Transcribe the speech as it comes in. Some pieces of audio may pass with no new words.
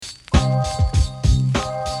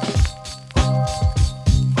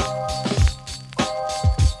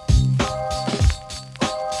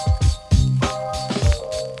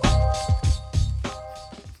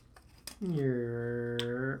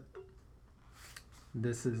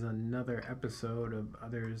This is another episode of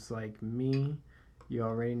Others Like Me. You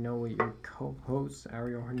already know what your co-host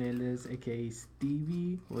Ariel Hernandez, aka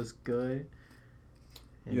Stevie, was good.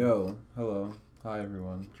 And yo, hello, hi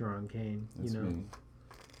everyone. Jerron Kane, it's me.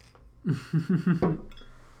 It's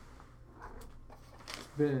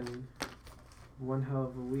been one hell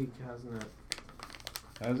of a week, hasn't it?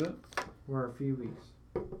 Has it? Or a few weeks.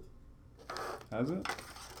 Has it?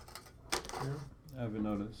 Yeah. I haven't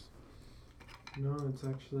noticed. No, it's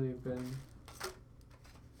actually been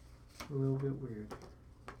a little bit weird.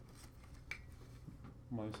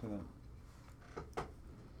 Why you say that?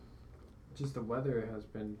 Just the weather has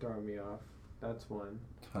been throwing me off. That's one.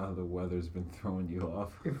 The weather's been throwing you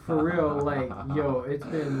off. For real, it's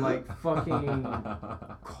been fucking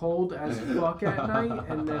cold as fuck at night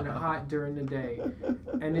and then hot during the day.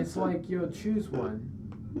 And it's choose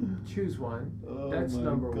one. Choose one. That's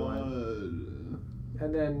number one.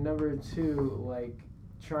 And then number two,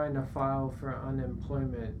 trying to file for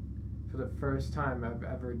unemployment for the first time I've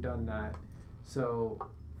ever done that. So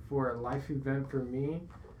for a life event for me,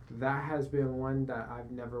 that has been one that I've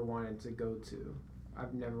never wanted to go to.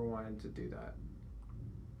 I've never wanted to do that.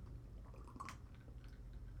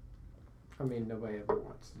 I mean, nobody ever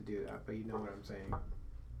wants to do that, but you know what I'm saying.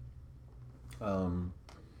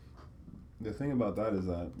 The thing about that is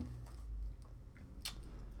that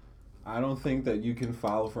I don't think that you can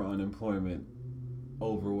file for unemployment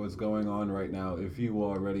over what's going on right now if you were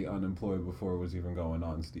already unemployed before it was even going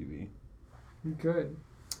on, Stevie. You could.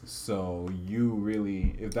 So you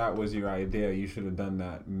really, if that was your idea, you should have done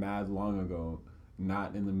that mad long ago,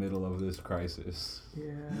 not in the middle of this crisis.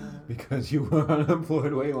 Yeah. Because you were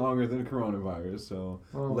unemployed way longer than coronavirus. So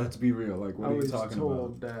let's be real. What are you talking about? I was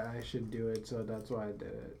told that I should do it, so that's why I did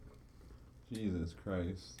it. Jesus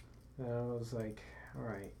Christ. And I was like, all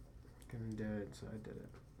right, gonna do it, so I did it.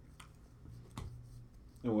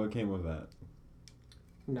 And what came of that?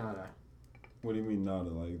 Nada. What do you mean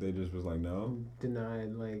nada? They just was no?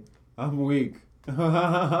 Denied, I'm weak. I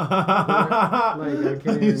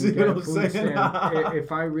can't even get a food stamp.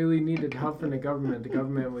 If I really needed help from the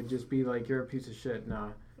government would just be you're a piece of shit. Nah.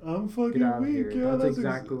 I'm fucking get out weak, of here. That's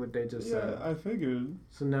exactly what they just said. Yeah, I figured.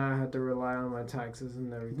 So now I have to rely on my taxes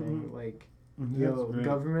and everything. Great.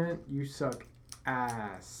 Government, you suck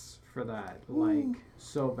ass for that.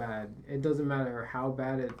 So bad. It doesn't matter how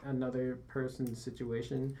bad another person's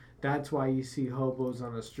situation. That's why you see hobos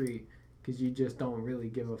on the street, because you just don't really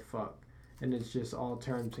give a fuck. And it's just all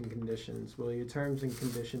terms and conditions. Well, your terms and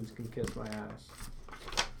conditions can kiss my ass.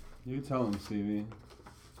 You tell them, Stevie.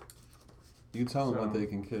 You tell them what they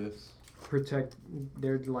can kiss.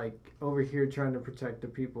 They're over here trying to protect the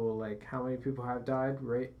people. How many people have died,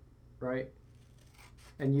 right?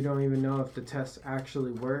 And you don't even know if the tests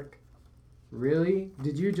actually work. Really?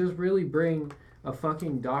 Did you just really bring a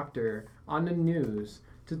fucking doctor on the news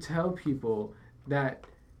to tell people that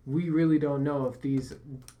we really don't know if these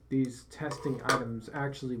testing items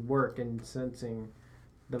actually work in sensing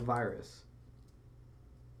the virus?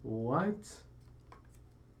 What?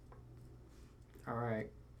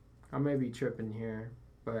 Alright. I may be tripping here,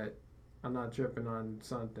 but I'm not tripping on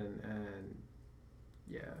something, and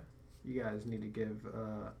yeah, you guys need to give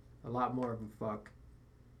a lot more of a fuck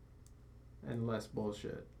and less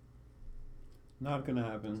bullshit. Not gonna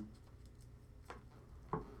happen.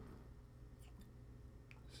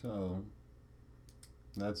 So,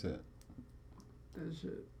 that's it. That's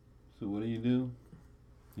it. So what do?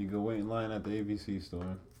 You go wait in line at the ABC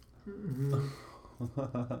store. Mm-hmm.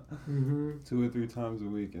 2 or 3 times a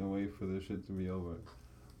week and wait for this shit to be over.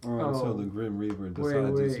 Or until the Grim Reaper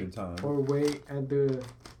decides it's your time. Or wait at the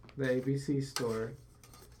ABC store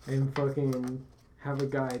and fucking have a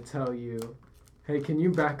guy tell you, hey, can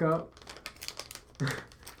you back up?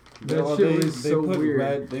 That shit was so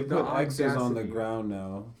weird. They put X's on the ground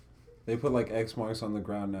now. They put X marks on the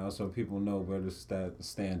ground now so people know where to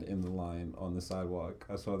stand in the line on the sidewalk.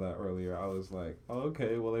 I saw that earlier. I was like, oh,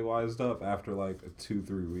 okay, well they wised up after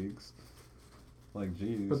 2-3 weeks.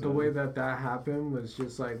 Geez. But the way that happened was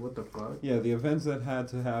just what the fuck? Yeah, the events that had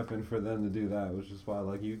to happen for them to do that was just why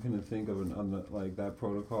you couldn't think of that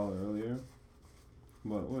protocol earlier.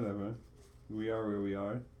 But whatever. We are where we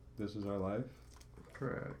are. This is our life.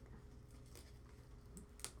 Correct.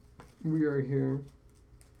 We are here.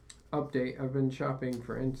 Update, I've been shopping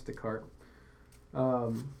for Instacart,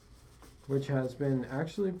 which has been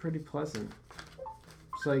actually pretty pleasant.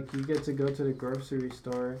 It's you get to go to the grocery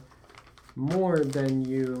store more than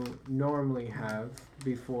you normally have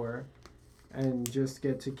before, and just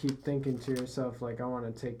get to keep thinking to yourself I want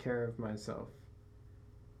to take care of myself.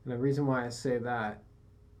 And the reason why I say that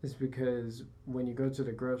is because when you go to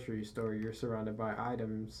the grocery store, you're surrounded by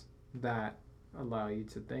items that allow you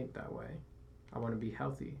to think that way. I want to be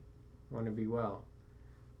healthy. I want to be well.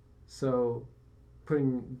 So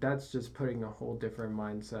that's just putting a whole different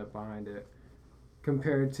mindset behind it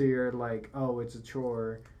compared to your like, oh, it's a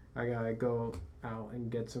chore. I gotta go out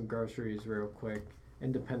and get some groceries real quick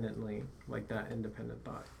independently, like that independent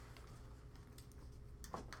thought.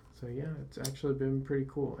 So yeah, it's actually been pretty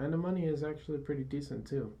cool, and the money is actually pretty decent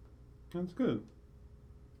too. That's good.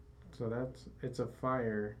 So it's a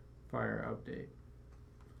fire update,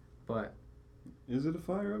 but Is it a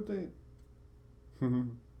fire update?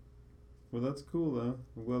 Well, that's cool though.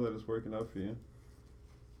 I'm glad that it's working out for you.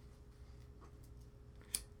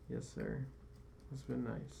 yes, sir, it's been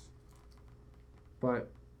nice.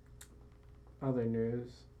 But other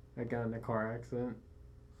news, I got in a car accident.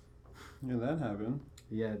 Yeah, that happened.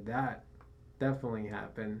 Yeah, that definitely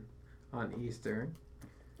happened on Easter,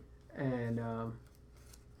 and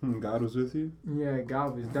God was with you? yeah,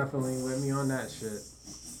 God was definitely with me on that shit.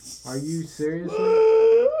 Are you seriously?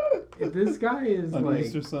 If this guy is on like,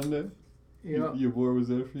 Easter Sunday? yep, Your boy was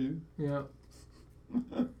there for you? yep,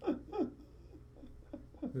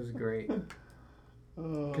 it was great.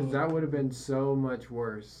 Because that would have been so much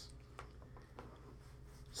worse.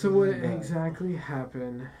 So what exactly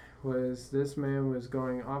happened was this man was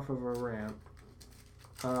going off of a ramp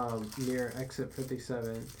near exit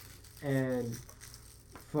 57, and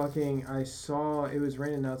fucking I saw, it was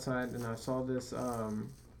raining outside, and I saw this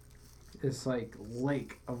this like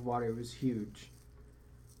lake of water. It was huge,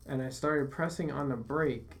 and I started pressing on the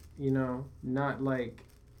brake, not like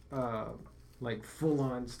full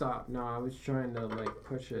on stop. No, I was trying to like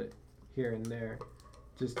push it here and there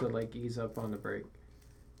just to like ease up on the brake,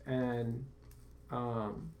 and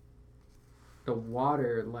the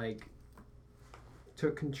water like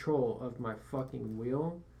took control of my fucking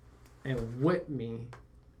wheel and whipped me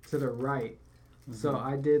to the right. Mm-hmm. So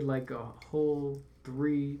I did like a whole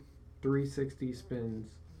 360 spins.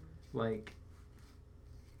 Like,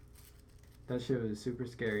 that shit was super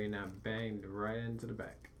scary, and I banged right into the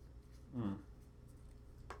back.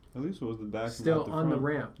 At least it was the back. Still the on front, the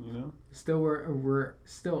ramp. Still we're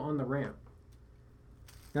still on the ramp.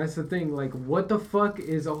 That's the thing. Like, what the fuck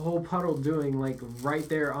is a whole puddle doing like right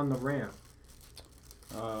there on the ramp?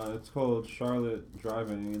 It's called Charlotte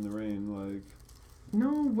driving in the rain. Like,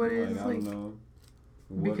 no, but it's I don't know.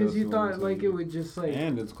 Because you thought like it would just like.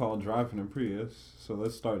 And it's called driving a Prius. So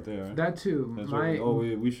let's start there. That too.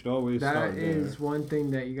 We should always start there. That is one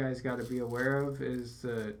thing that you guys got to be aware of is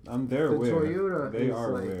the. They're aware. Toyota. They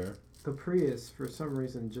are like, aware. The Prius for some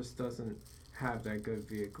reason just doesn't have that good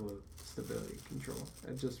vehicle stability control.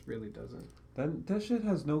 It just really doesn't. That shit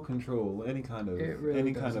has no control, any kind of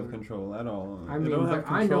control at all. I mean, but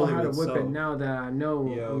I know how to whip it now that I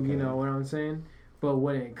know. Yeah, okay. You know what I'm saying? But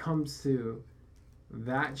when it comes to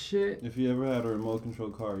that shit, if you ever had a remote control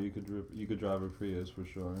car, you could drive a Prius for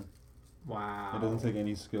sure. Wow. It doesn't take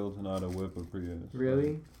any skill to know how to whip a Prius.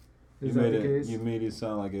 Really? Is that the case? You made it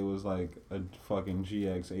sound like it was like a fucking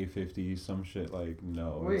GX 850, some shit. Like,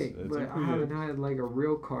 no. Wait, but I haven't had like a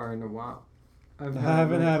real car in a while. I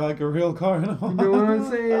haven't had like a real car in a while. You know what I'm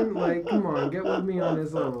saying? Like, come on, get with me on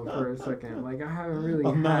this level for a second. Like, I haven't really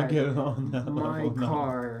had my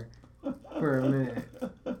car for a minute.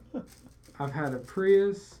 I've had a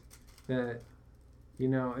Prius that,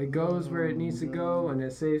 it goes where it needs to go and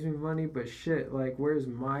it saves me money, but shit, like, where's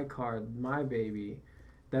my car, my baby,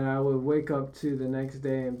 that I would wake up to the next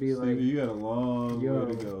day and be like, you got a long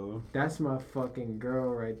way to go. That's my fucking girl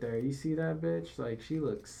right there. You see that bitch? Like, she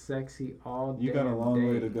looks sexy all day. You got a long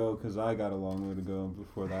way to go, because I got a long way to go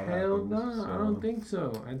before that happens. Hell no, I don't think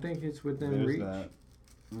so. I think it's within reach. There's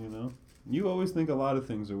that. You always think a lot of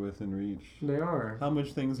things are within reach. They are. How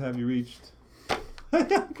much things have you reached?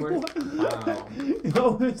 Wow. You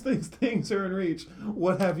always think things are in reach.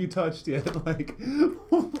 What have you touched yet? Like,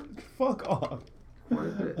 fuck off.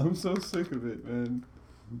 I'm so sick of it, man.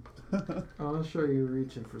 I'll show you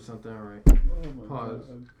reaching for something. All right. Oh my Pause.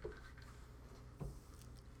 God.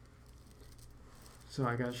 So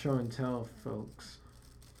I got show and tell, folks.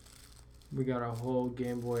 We got a whole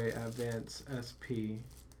Game Boy Advance SP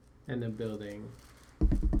in the building.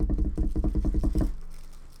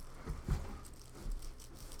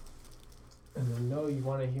 And I know you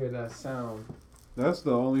want to hear that sound. That's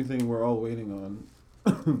the only thing we're all waiting on.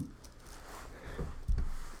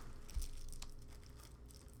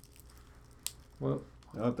 Well.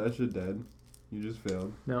 Oh, that shit dead. You just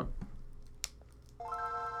failed. No.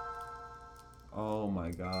 Oh my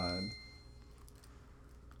God.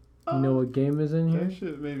 You know what game is in here? That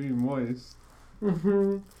shit made me moist.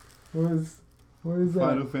 Was What is that?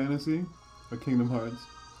 Final Fantasy or Kingdom Hearts?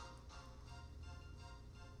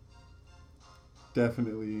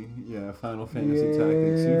 Definitely, yeah, Final Fantasy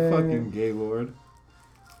Tactics. You fucking Gaylord.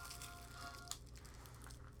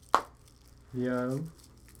 Yeah.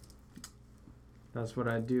 That's what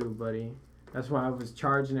I do, buddy. That's why I was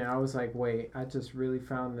charging it. I was like, wait, I just really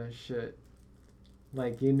found this shit.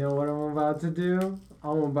 Like, you know what I'm about to do?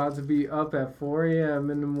 I'm about to be up at 4 a.m.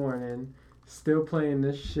 in the morning, still playing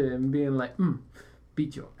this shit and being like,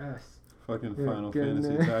 beat your ass. Fucking Yeah, Final getting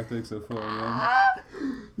Fantasy there. Tactics at 4 a.m.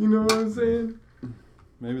 You know what I'm saying?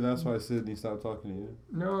 Maybe that's why Sydney stopped talking to you.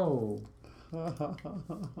 No.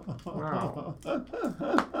 Wow.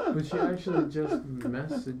 But she actually just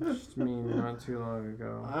messaged me not too long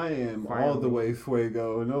ago. I am all Finally. the way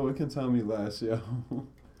fuego. No one can tell me less, yo.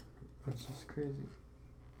 That's just crazy.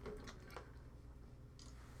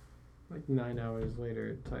 Like 9 hours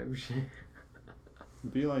later type shit.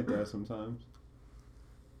 Be like that sometimes.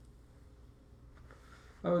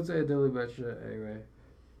 I would say a dilly but shit anyway.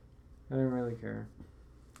 I didn't really care.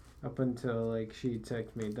 Up until like she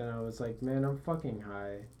texted me, then I was like, man, I'm fucking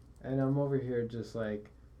high. And I'm over here just like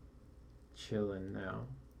chilling now.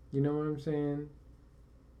 You know what I'm saying?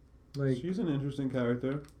 Like, She's an interesting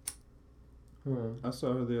character. I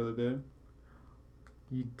saw her the other day.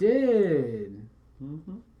 You did.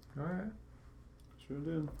 Mm-hmm. Alright. Sure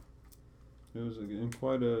did. It was it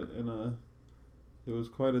was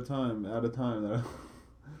quite a time that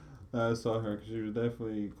that I saw her, because she was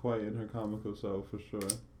definitely quite in her comical self for sure.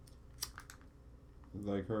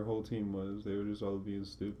 Like her whole team was, they were just all being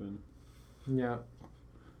stupid. Yeah.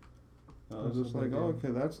 I was That's just what like, they oh, did.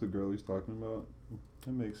 okay, that's the girl he's talking about.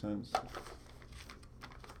 That makes sense.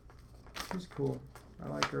 She's cool. I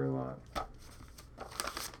like her a lot.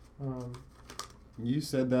 You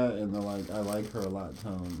said that in the like, I like her a lot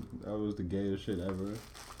tone. That was the gayest shit ever.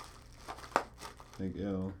 Like,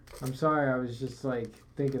 ew. I'm sorry, I was just like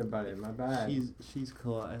thinking about it. My bad. She's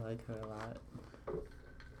cool. I like her a lot.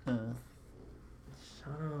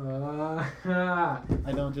 Shut up.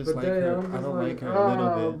 I don't just But like then her. I'm I just don't like, like her a little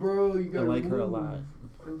 "Oh, bit. bro, you I gotta like move. her a lot.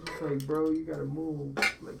 I'm just like, bro, you gotta move.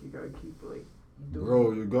 Like, you gotta keep like doing.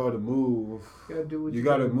 Bro, you gotta move. You gotta do what You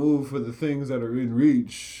gotta do. move for the things that are in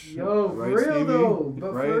reach. Yo, for Right, real Stevie? though.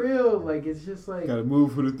 But Right? for real, like, it's just like Gotta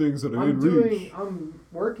move for the things that are in reach. I'm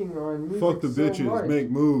working on music Fuck the so bitches, much. make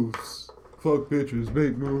moves. Fuck bitches,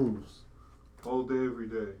 make moves. All day, every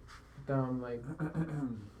day. That I'm like,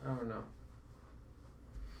 I don't know.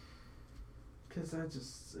 Cause I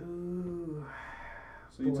just, ooh.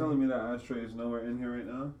 So you Boy. telling me that ashtray is nowhere in here right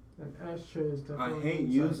now? An ashtray is I definitely hate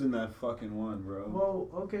inside. using that fucking one, bro. Well,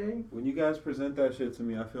 okay. When you guys present that shit to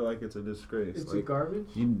me, I feel like it's a disgrace. It's like, garbage.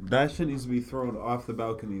 that shit needs to be thrown off the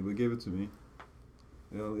balcony, but give it to me.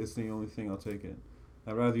 You know, it's the only thing, I'll take it.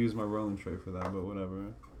 I'd rather use my rolling tray for that, but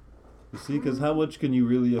whatever. You see, because how much can you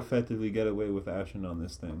really effectively get away with ashing on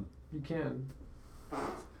this thing? You can.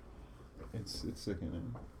 It's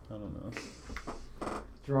sickening. I don't know.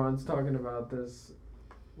 Dron's talking about this.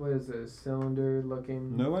 What is this? Cylinder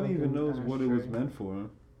looking. Nobody even fucking knows what it was ashtray. meant for.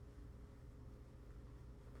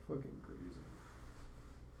 Fucking crazy.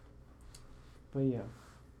 But yeah.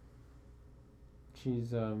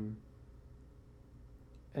 She's and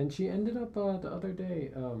she ended up the other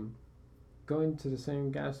day going to the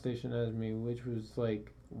same gas station as me, which was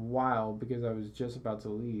like wild because I was just about to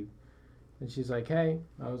leave. And she's like, "Hey."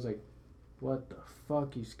 I was like, "What the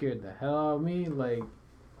fuck? You scared the hell out of me?" Like,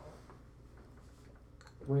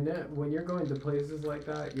 when you're going to places like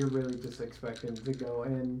that, you're really just expecting to go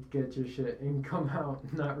and get your shit and come out,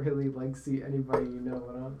 not really like see anybody you know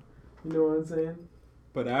what I'm saying?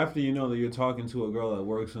 But after you know that you're talking to a girl that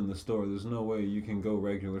works in the store, there's no way you can go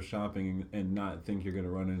regular shopping and not think you're gonna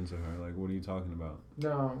run into her. Like, what are you talking about?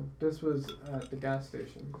 No, this was at the gas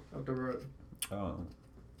station up the road. Oh.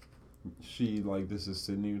 This is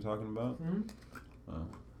Sydney you're talking about? Mm-hmm. Oh.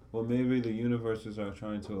 Well, maybe the universes are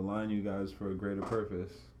trying to align you guys for a greater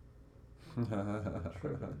purpose. I'm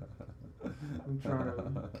trying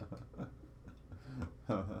to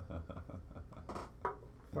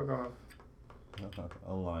fuck off.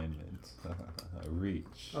 Alignment.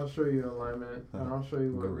 Reach. I'll show you alignment, and I'll show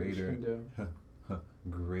you what Rich Greater. can do.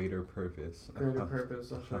 Greater purpose. Greater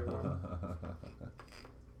purpose, I'll show you one.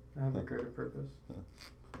 I have a greater purpose.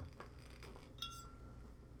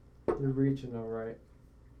 You're reaching all right.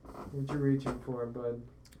 What you reaching for, bud?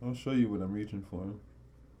 I'll show you what I'm reaching for.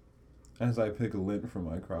 As I pick a lint from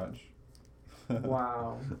my crotch.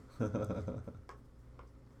 Wow.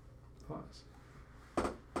 Pause.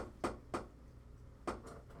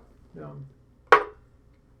 No.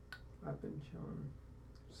 I've been chilling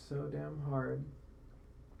so damn hard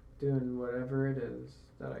doing whatever it is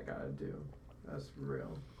that I gotta do. That's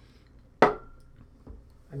real.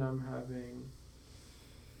 And I'm having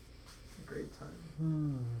a great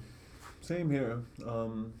time. Same here.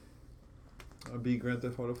 I beat Grand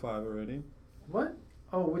Theft Auto 5 already. What?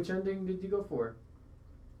 Oh, which ending did you go for?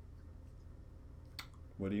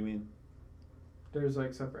 What do you mean? There's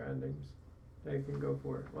like separate endings that you can go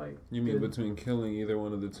for. Like You mean between killing either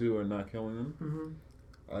one of the two or not killing them?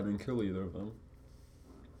 Mm-hmm. I didn't kill either of them.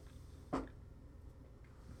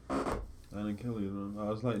 I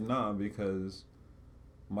was like, nah, because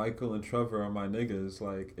Michael and Trevor are my niggas.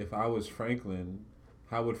 Like, if I was Franklin,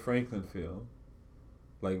 how would Franklin feel?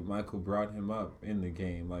 Like, Michael brought him up in the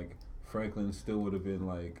game. Like, Franklin still would have been,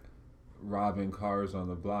 like, robbing cars on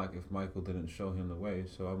the block if Michael didn't show him the way.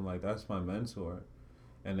 So I'm like, that's my mentor.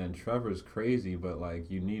 And then Trevor's crazy, but, like,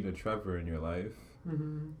 you need a Trevor in your life.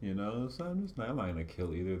 Mm-hmm. You know? So I'm not going to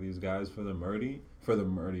kill either of these guys for the money.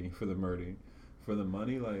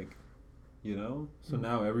 Like, you know? So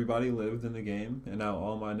now everybody lived in the game, and now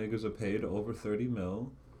all my niggas are paid over 30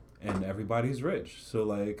 mil, and everybody's rich. So,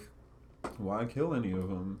 like, why kill any of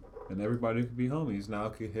them? And everybody could be homies. Now I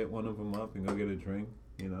could hit one of them up and go get a drink,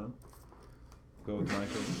 you know? Go with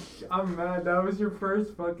Michael. I'm mad. That was your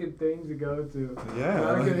first fucking thing to go to. Yeah.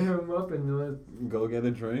 Now I can hit him up and go get a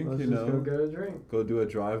drink, let's you just know? go get a drink. Go do a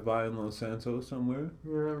drive-by in Los Santos somewhere.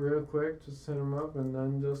 Yeah, real quick. Just hit him up and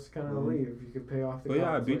then just kind of leave. You could pay off the But yeah,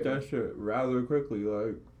 I cops beat later. that shit rather quickly.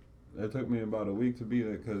 Like, it took me about a week to beat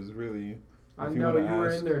it because really... I know you were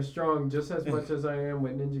in there strong just as much as I am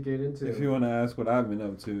with Ninja Gaiden 2. If you want to ask what I've been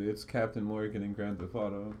up to, it's Captain Morgan and Grand Theft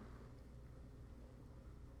Auto.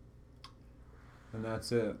 And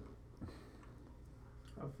that's it.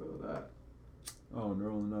 I feel that. Oh, and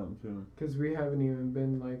rolling up too. Because we haven't even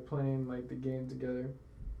been like playing like the game together.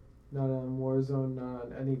 Not on Warzone, not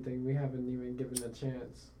on anything. We haven't even given a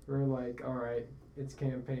chance. We're like, alright, it's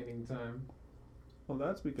campaigning time. Well,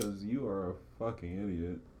 that's because you are a fucking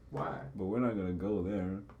idiot. Why? But we're not gonna go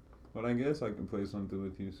there. But I guess I can play something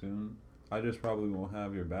with you soon. I just probably won't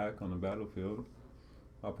have your back on the battlefield.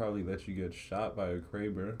 I'll probably let you get shot by a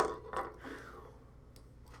Kraber.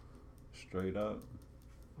 Straight up.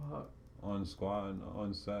 Fuck. On squad,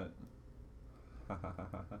 on set. I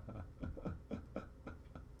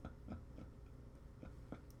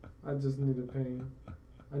just need a ping.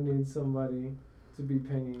 I need somebody to be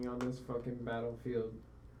pinging on this fucking battlefield.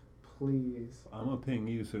 Please. I'm gonna ping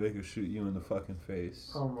you so they can shoot you in the fucking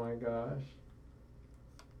face. Oh my gosh.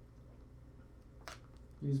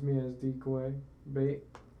 Use me as decoy. Bait.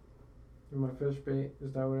 Am I fish bait?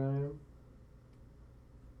 Is that what I am?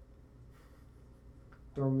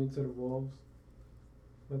 Throw me to the wolves.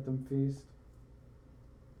 Let them feast.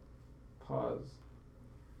 Pause.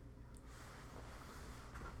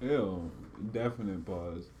 Ew, definite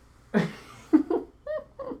pause.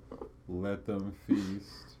 Let them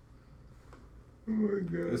feast. Oh my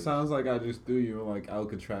god. It sounds like I just threw you in like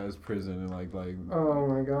Alcatraz prison and like Oh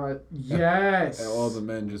my god. Yes. and all the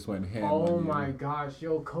men just went ham. Oh on you. my gosh.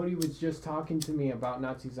 Yo, Cody was just talking to me about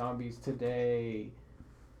Nazi zombies today.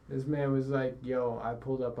 This man was like, yo, I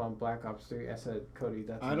pulled up on Black Ops 3. I said, Cody,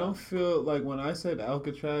 that's I don't feel like when I said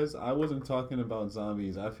Alcatraz, I wasn't talking about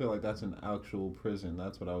zombies. I feel like that's an actual prison.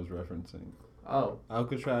 That's what I was referencing. Oh.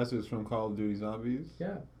 Alcatraz is from Call of Duty Zombies?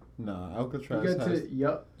 Yeah. Nah, You Alcatraz get has... to,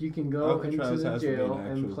 yup, you can go Alcatraz into the has to be jail an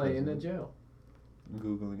and actual play in the prison. jail. I'm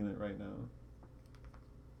Googling it right now.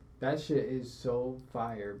 That shit is so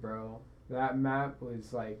fire, bro. That map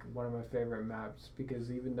was like one of my favorite maps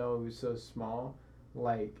because even though it was so small,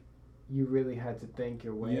 like you really had to think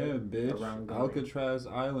your way Yeah, bitch. around going. Alcatraz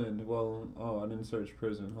Island. Well, I didn't search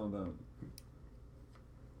prison. Hold on.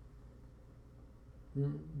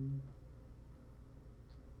 Mm-hmm.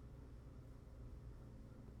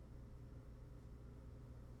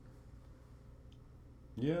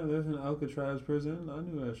 Yeah, there's an Alcatraz prison. I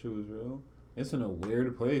knew that shit was real. It's in a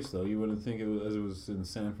weird place though. You wouldn't think it was in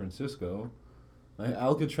San Francisco. Like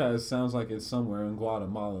Alcatraz sounds like it's somewhere in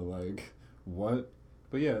Guatemala. Like what?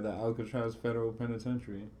 But yeah, the Alcatraz Federal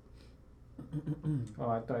Penitentiary. Oh,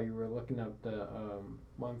 I thought you were looking up the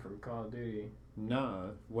one from Call of Duty. Nah,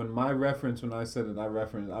 when I said it,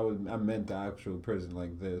 I meant the actual prison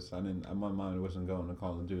like this. I didn't. My mind wasn't going to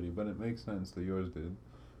Call of Duty, but it makes sense that yours did.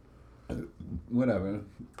 Whatever.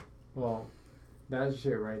 Well, that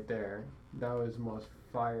shit right there, that was the most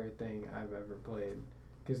fire thing I've ever played.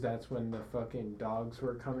 Because that's when the fucking dogs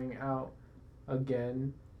were coming out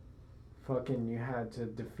again. Fucking you had to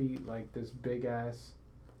defeat like this big ass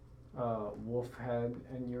wolf head,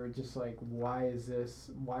 and you were just like, why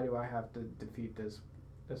do I have to defeat this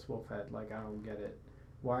wolf head? Like, I don't get it.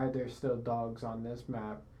 Why are there still dogs on this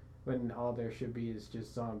map when all there should be is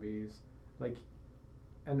just zombies, like,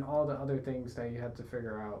 and all the other things that you have to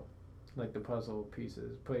figure out, like the puzzle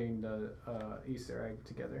pieces, putting the Easter egg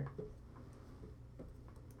together.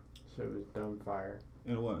 So it was dumb fire.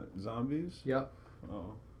 And what? Zombies? Yep.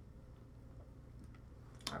 Oh.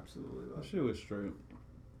 Absolutely That love it. shit was straight.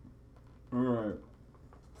 Alright.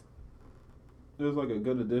 It was like a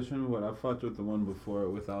good addition, but I fucked with the one before it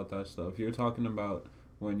without that stuff. You're talking about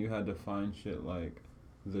when you had to find shit like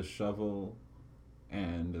the shovel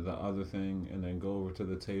and the other thing, and then go over to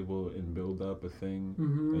the table and build up a thing,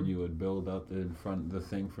 and you would build up the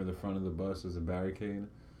thing for the front of the bus as a barricade.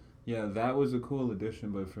 Yeah, that was a cool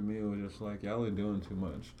addition, but for me it was just like, y'all are doing too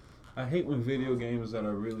much. I hate when video games that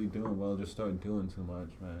are really doing well just start doing too much,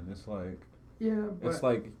 man. It's like, Yeah, but it's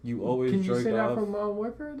like you always can you jerked say that off. for Modern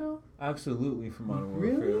Warfare though? Absolutely for Modern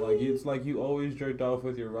Really? Warfare. Like, it's like you always jerked off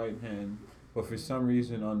with your right hand, but for some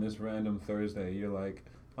reason on this random Thursday, you're like,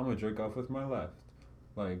 I'm gonna jerk off with my left.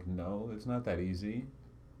 Like, no, it's not that easy.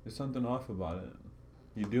 There's something off about it.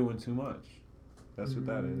 You're doing too much. That's what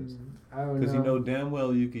that is. I don't know. Because you know damn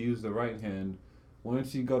well you could use the right hand.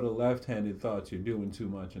 Once you go to left-handed thoughts, you're doing too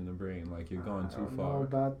much in the brain. Like, you're going I too don't know far.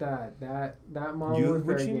 about that. That Modern Warfare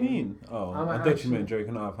What you game. mean? Oh, I'm I thought actually- you meant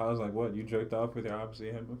jerking off. I was like, what? You jerked off with your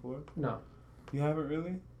opposite hand before? No. You haven't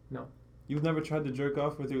really? No. You've never tried to jerk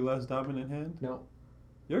off with your less dominant hand? No.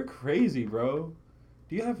 You're crazy, bro.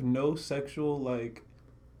 Do you have no sexual, like,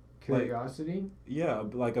 Curiosity? yeah,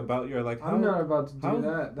 like, about your, like, how... I'm not about to do how-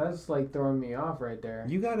 that. That's like throwing me off right there.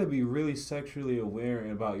 You gotta be really sexually aware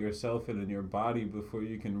about yourself and in your body before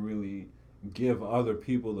you can really give other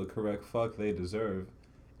people the correct fuck they deserve.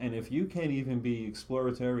 And if you can't even be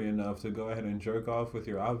exploratory enough to go ahead and jerk off with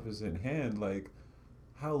your opposite hand, like,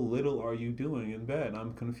 how little are you doing in bed?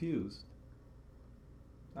 I'm confused.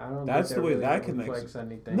 I don't That's think the way really that connects. reflects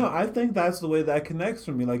anything. No, I think that's the way that connects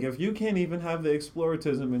for me. Like, if you can't even have the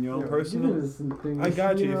exploritism in your own Yo, personal... give us some things, I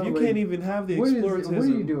got you. know, If you like, can't even have the what are you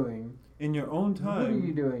exploritism doing? in your own What are you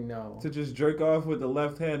time doing now? to just jerk off with the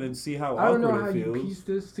left hand and see how I don't know awkward how it you feels, piece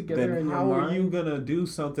this together then in your how mind. are you gonna do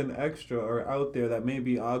something extra or out there that may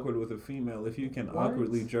be awkward with a female if you can What?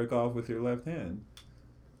 awkwardly jerk off with your left hand?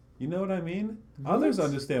 You know what I mean? What? Others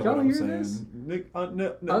understand Y'all what I'm hear saying. this? Niggas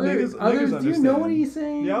Others, understand. do you know what he's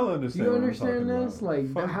saying? Y'all Do understand you what I'm understand talking this? about.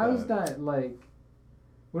 Like, Fuck how's that. that? Like,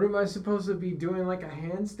 what am I supposed to be doing? Like a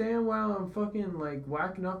handstand while I'm fucking like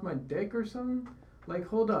whacking off my dick or something? Like,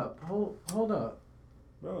 hold up.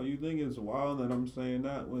 Bro, you think it's wild that I'm saying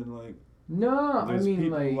that when, like, No, I there's mean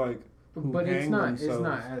people, like, who but it's hang not. themselves. It's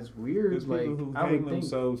not as weird. There's Like, people who I hang would think.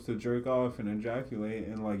 themselves to jerk off and ejaculate,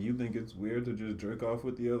 and like you think it's weird to just jerk off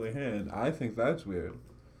with the other hand. I think that's weird.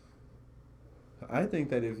 I think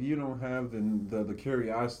that if you don't have the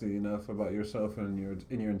curiosity enough about yourself and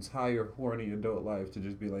your entire horny adult life to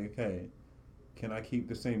just be like, hey, can I keep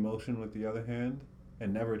the same motion with the other hand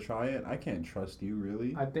and never try it? I can't trust you,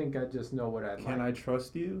 really. I think I just know what I like. Can I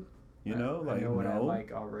trust you? You know, I like, know what I no.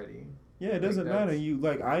 like already. Yeah, it Like, doesn't matter. that's- You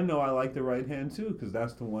like, I know I like the right hand too, because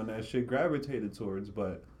that's the one that shit gravitated towards.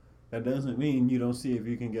 But that doesn't mean you don't see if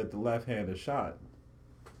you can get the left hand a shot.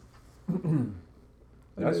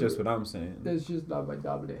 That's just what I'm saying. That's just not my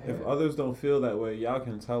dominant hand. If others don't feel that way, y'all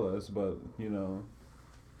can tell us. But you know,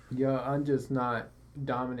 Yeah, I'm just not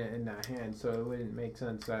dominant in that hand, so it wouldn't make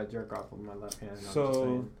sense that I jerk off with my left hand. I'm just so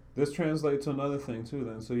saying. this translates to another thing too.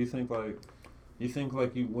 Then, so you think like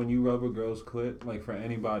you when you rub a girl's clit, like for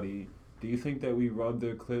anybody, do you think that we rub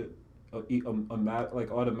their clit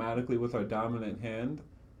like automatically with our dominant hand,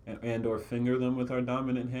 and or finger them with our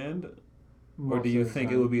dominant hand? Or Most do you of the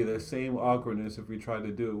think it time, would be the same awkwardness if we tried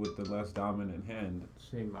to do it with the less dominant hand?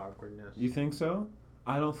 same awkwardness? You think so?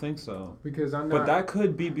 I don't think so. Because I'm not. But that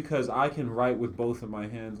could be because I can write with both of my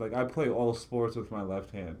hands. Like, I play all sports with my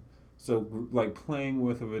left hand. So, like, playing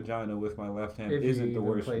with a vagina with my left hand if isn't you the even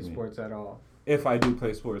worst play for me. sports at all. If I do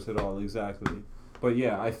play sports at all, exactly. But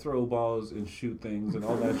yeah, I throw balls and shoot things and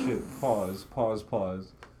all that shit.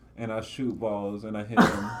 Pause. And I shoot balls and I hit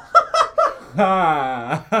them. It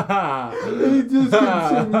just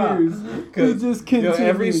continues. It just continues.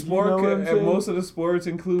 Every sport, you know what I'm saying? most of the sports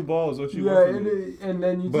include balls. What you Yeah, want from me? and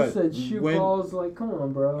then you But just said shoot when- balls. Like, come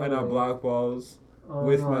on, bro. And I Like, block balls oh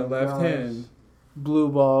with my left gosh. hand. Blue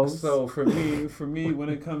balls. So for me, when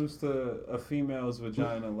it comes to a female's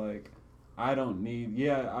vagina, like, I don't need.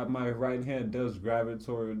 Yeah, my right hand does gravitate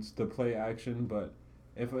towards the play action, but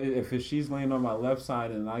if she's laying on my left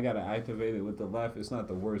side and I gotta activate it with the left, it's not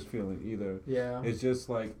the worst feeling either. Yeah. It's just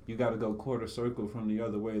like you gotta go quarter circle from the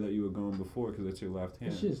other way that you were going before because it's your left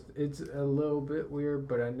hand. It's a little bit weird,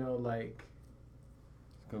 but I know like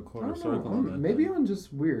Go I quarter don't circle know. on that. Maybe thing. I'm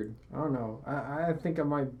just weird. I don't know. I think I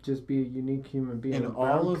might just be a unique human being. In but all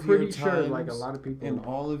I'm of your pretty sure, like a times- lot of people. In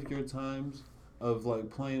all of your times of like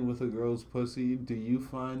playing with a girl's pussy, do you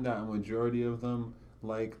find that a majority of them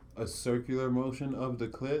like a circular motion of the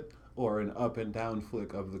clit or an up and down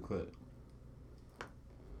flick of the clit?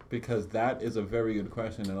 Because that is a very good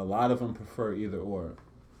question, and a lot of them prefer either or,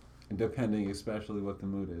 depending especially what the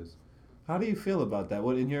mood is. How do you feel about that?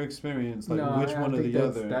 What in your experience, like No, which I one or think the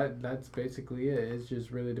that's, other? That's basically it. It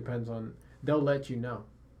just really depends on. They'll let you know.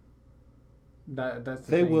 That's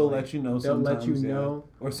the They thing, will like, let you know they'll sometimes. let you yeah. know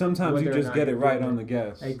Or sometimes you whether or just not get it you're right doing on it. the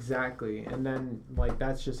guess. exactly, and then like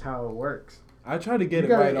that's just how it works. I try to get You it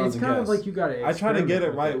gotta- right on it's the kind guess. of like you gotta. I try to get experiment it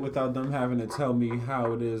with right without them having to tell me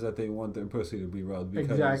how it is that they want their pussy to be rubbed.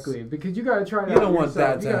 Because Exactly, because you gotta try it You out don't want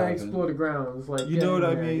yourself. that You to gotta happen. explore the grounds, like You know get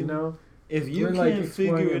what in I there, You mean? know, if you we're can't like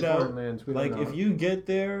exploring figure in it out, foreign lands. We don't like know. if you get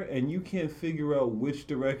there and you can't figure out which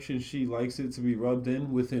direction she likes it to be rubbed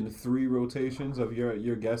in within 3 rotations of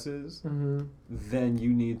your guesses, Mm-hmm. then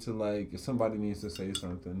you need to like somebody needs to say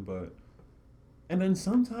something. But and then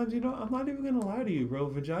sometimes I'm not even gonna lie to you, bro.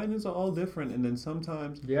 Vaginas are all different, and then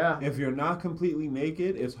sometimes Yeah. if you're not completely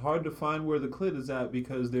naked, it's hard to find where the clit is at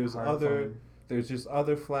because there's Hard to find. there's just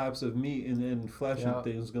other flaps of meat and flesh Yeah. and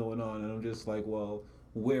things going on, and I'm just like, well,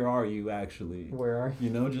 where are you actually? Where are you?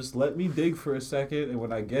 You know, just let me dig for a second, and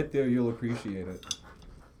when I get there, you'll appreciate it.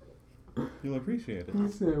 You'll appreciate it. He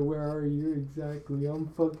said, "Where are you exactly?" I'm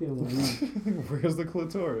fucking weak. Where's the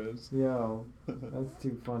clitoris? Yo, that's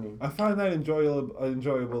too funny. I find that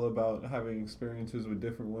enjoyable about having experiences with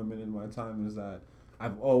different women in my time is that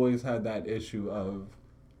I've always had that issue of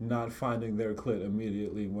not finding their clit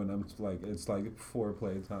immediately when it's like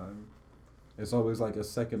foreplay time. It's always like a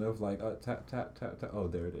second of like tap tap tap tap. Oh,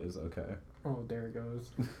 there it is. Okay. Oh, there it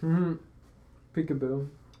goes. Mhm. Peekaboo.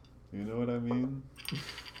 You know what I mean?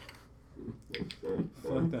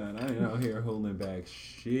 Fuck that. I ain't out here holding back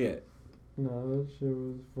shit. No, that shit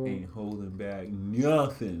was fun. Ain't holding back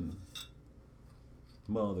nothing.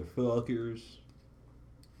 Motherfuckers.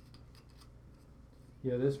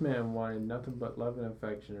 Yeah, this man wanted nothing but love and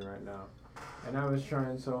affection right now. And I was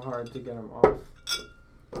trying so hard to get him off.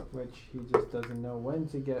 Which he just doesn't know when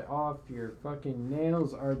to get off. Your fucking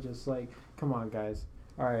nails are just like, come on, guys.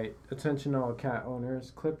 Alright, attention all cat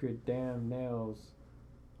owners. Clip your damn nails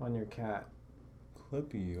on your cat.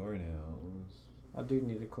 Clip your nails. I do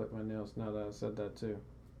need to clip my nails now that I said that too.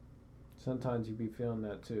 Sometimes you be feeling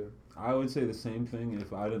that too. I would say the same thing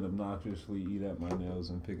if I didn't obnoxiously eat at my nails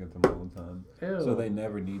and pick at them all the time. Ew. So they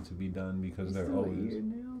never need to be done because You they're still always. eat your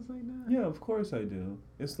nails like that? Yeah, of course I do.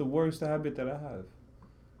 It's the worst habit that I have.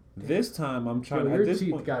 This time I'm trying. Yo, At your this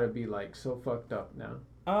teeth point, gotta be like so fucked up now.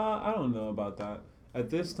 I don't know about that. At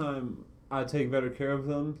this time, I take better care of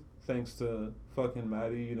them thanks to fucking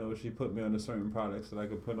Maddie. You know, she put me on certain products that I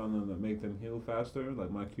could put on them that make them heal faster,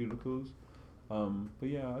 like my cuticles. But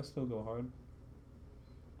yeah, I still go hard.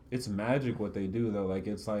 It's magic what they do though.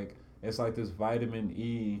 It's like this vitamin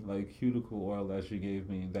E like cuticle oil that she gave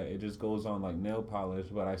me that it just goes on like nail polish.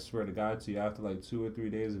 But I swear to God, to you, after like 2 or 3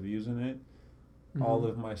 days of using it, all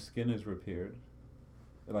of my skin is repaired.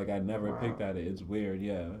 Like I never Wow. picked at it. It's weird.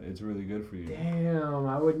 Yeah, it's really good for you. Damn,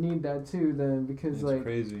 I would need that too then because It's like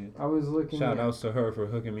crazy. I was looking Shout at, outs to her for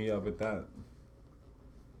hooking me up with that.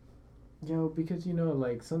 yo, because you know,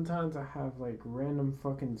 like sometimes I have like random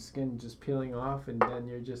fucking skin just peeling off and then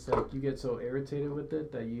you're just like you get so irritated with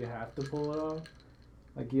it that you have to pull it off.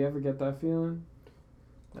 Like you ever get that feeling?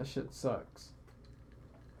 That shit sucks.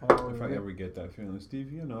 If I ever get that feeling,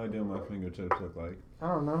 Steve, you have no idea what my fingertips look like. I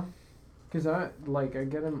don't know. Cause I get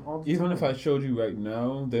them all the Even time. if I showed you right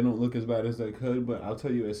now, they don't look as bad as they could. But I'll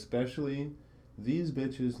tell you, especially, these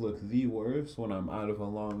bitches look the worst when I'm out of a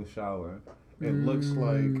long shower. It looks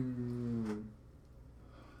like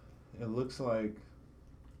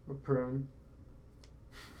a prune.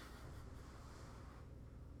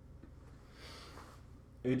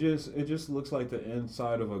 it just looks like the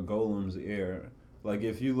inside of a golem's ear. Like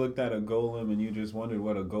if you looked at a golem and you just wondered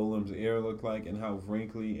what a golem's ear looked like and how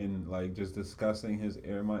wrinkly and like just disgusting his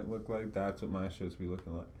ear might look like, that's what my shits be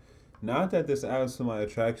looking like. Not that this adds to my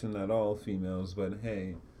attraction at all, females, but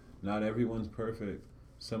hey, not everyone's perfect.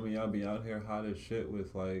 Some of y'all be out here hot as shit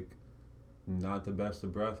with like not the best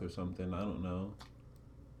of breath or something. I don't know.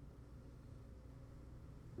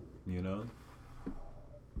 You know?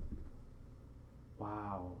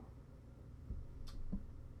 Wow.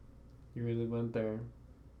 You really went there.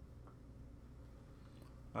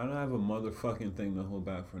 I don't have a motherfucking thing to hold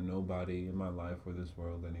back for nobody in my life or this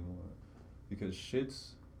world anymore. Because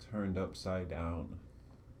shit's turned upside down.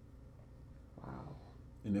 Wow.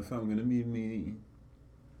 And if I'm gonna be me,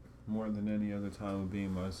 more than any other time of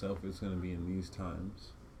being myself, it's gonna be in these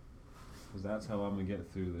times. Cause that's how I'm gonna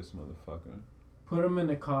get through this motherfucker. Put him in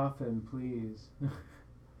a coffin, please.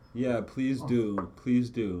 Yeah, please do. Please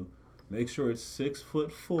do. Make sure it's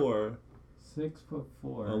 6'4", 6'4".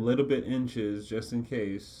 a little bit inches, just in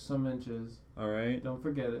case. Some inches. All right. Don't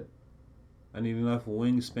forget it. I need enough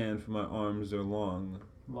wingspan for my arms. They're long.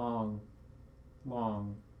 Long.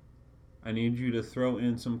 I need you to throw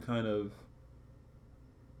in some kind of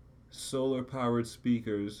solar-powered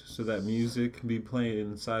speakers so that music can be playing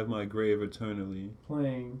inside my grave eternally.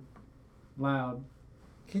 Playing. Loud.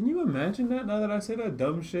 Can you imagine that now that I say that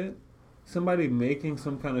dumb shit? Somebody making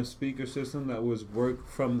some kind of speaker system that was work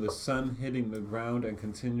from the sun hitting the ground and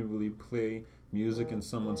continually play music in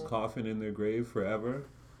someone's coffin in their grave forever?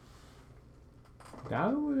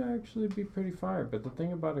 That would actually be pretty fire. But the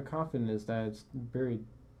thing about a coffin is that it's buried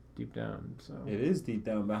deep down. So It is deep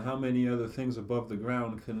down, but how many other things above the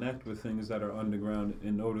ground connect with things that are underground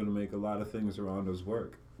in order to make a lot of things around us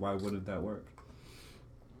work? Why wouldn't that work?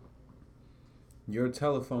 Your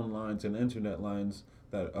telephone lines and internet lines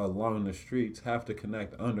that are along the streets have to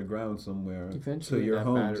connect underground somewhere eventually to your that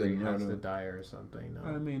homes. battery And has to die or something. No?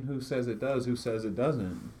 I mean, who says it does? Who says it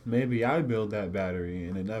doesn't? Maybe I build that battery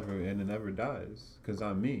and it never dies because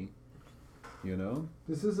I'm me. You know?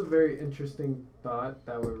 This is a very interesting thought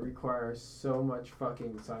that would require so much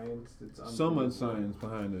fucking science. It's So much science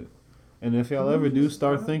behind it. And if y'all ever do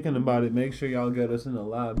start thinking about it, make sure y'all get us in the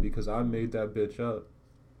lab because I made that bitch up.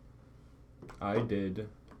 I did.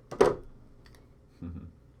 Wow.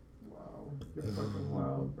 You're fucking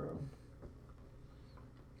wild, bro.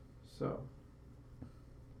 So.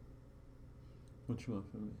 What you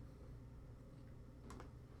want from me?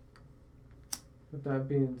 With that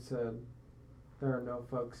being said, there are no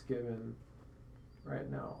fucks given right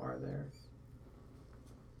now, are there?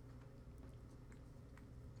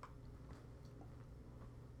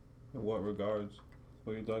 In what regards?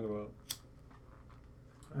 What are you talking about?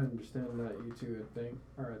 I understand that you two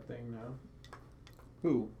are a thing now.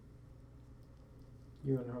 Who?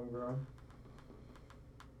 You and homegirl.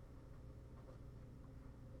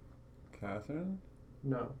 Catherine?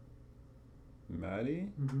 No. Maddie?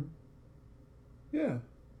 Mm-hmm. Yeah.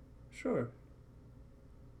 Sure.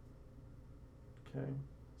 Okay.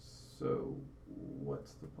 So,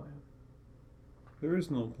 what's the plan? There is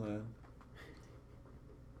no plan.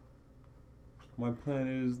 My plan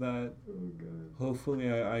is that Oh, God.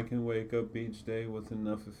 hopefully I can wake up each day with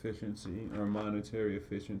enough efficiency or monetary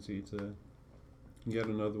efficiency to get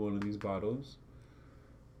another one of these bottles,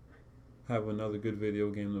 have another good video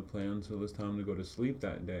game to play until it's time to go to sleep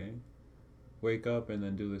that day, wake up and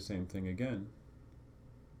then do the same thing again.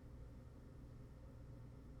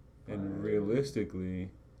 And realistically,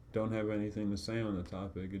 don't have anything to say on the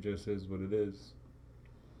topic. It just is what it is.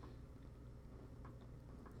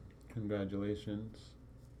 Congratulations.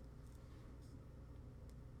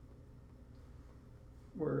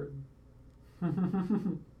 Word.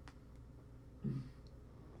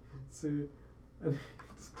 See,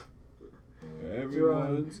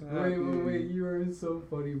 Everyone's happy. wait, you are so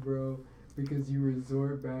funny, bro, because you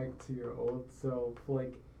resort back to your old self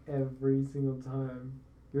like every single time.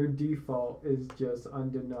 Your default is just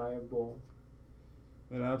undeniable.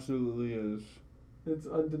 It absolutely is. It's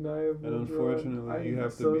undeniable. And unfortunately, bro. you I'm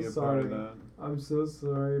have to so be a part of sorry. that. I'm so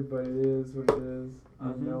sorry, but it is what it is. I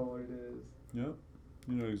Mhm. know what it is. Yep.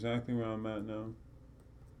 You know exactly where I'm at now.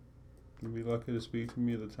 You'll be lucky to speak to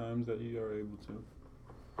me the times that you are able to.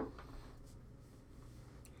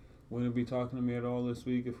 Wouldn't be talking to me at all this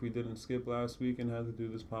week if we didn't skip last week and had to do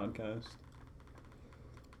this podcast.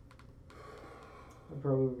 I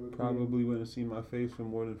probably would. Probably wouldn't see my face for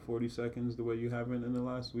more than 40 seconds the way you haven't in the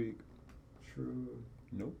last week. True.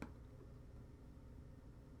 Nope.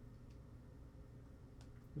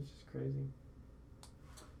 Which is crazy.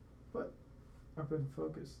 But I've been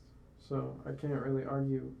focused, so I can't really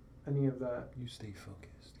argue any of that. You stay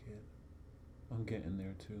focused, kid. I'm getting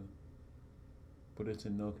there too. But it's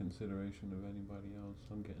in no consideration of anybody else.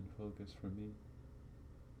 I'm getting focused for me.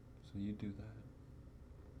 So you do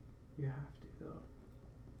that. You have to, though.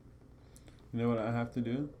 You know what I have to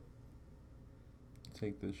do?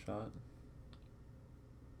 Take this shot.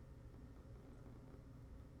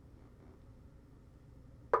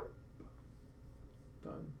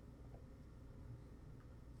 Done.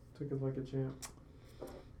 Took it like a champ.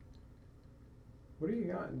 What do you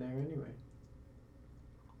got in there anyway?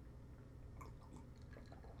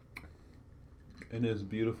 In this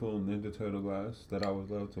beautiful Ninja Turtle glass that I would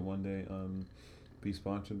love to one day be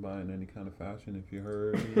sponsored by in any kind of fashion. If you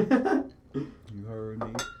heard me, you heard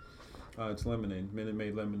me. It's lemonade, Minute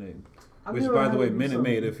Maid lemonade. I've Which, never by had the way, it Minute myself.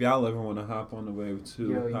 Maid, if y'all ever want to hop on the wave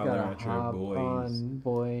too, Yo, you holler gotta at your hop boys. on,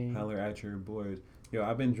 boy. Holler at your boys. Yo,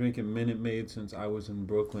 I've been drinking Minute Maid since I was in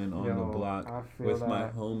Brooklyn on the block I feel with that. my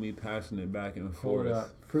homie passing it back and Hold forth. up.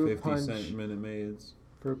 Fruit 50 punch. cent Minute Maids.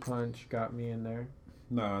 Fruit punch got me in there.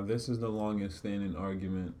 Nah, this is the longest standing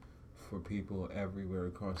argument for people everywhere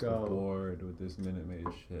across the board with this Minute Maid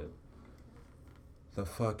shit. The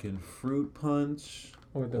fucking fruit punch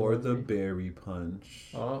or the berry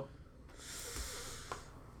punch. Oh.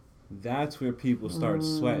 That's where people start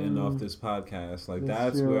sweating off this podcast. Like,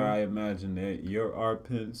 that's where I imagine that your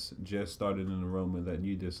armpits just started an aroma that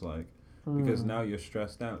you dislike. Because now you're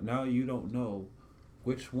stressed out. Now you don't know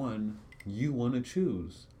which one you want to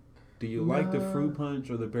choose. Do you like the fruit punch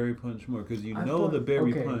or the berry punch more? Because you know the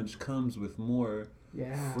berry punch comes with more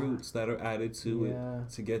fruits that are added to it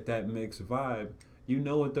to get that mixed vibe. You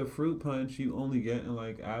know, with the fruit punch, you only getting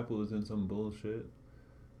like apples and some bullshit.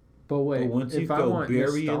 But wait, but once you throw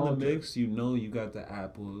berry in the nostalgia. mix, you know you got the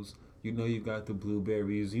apples, you know you got the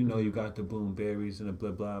blueberries, you know you got the boomberries and the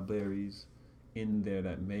blah blah berries in there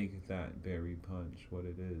that make that berry punch what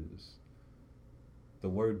it is. The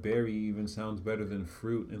word berry even sounds better than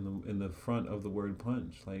fruit in the front of the word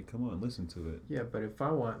punch. Like, come on, listen to it. Yeah, but if I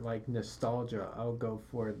want like nostalgia, I'll go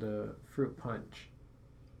for the fruit punch.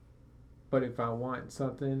 But if I want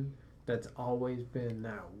something that's always been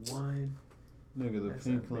that one, nigga, the that's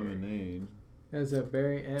pink a berry. lemonade. There's a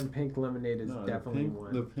berry and pink lemonade is definitely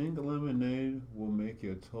one. The pink lemonade will make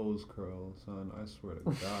your toes curl, son. I swear to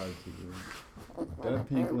God to you. That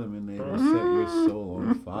pink lemonade will set your soul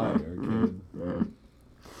on fire, kid.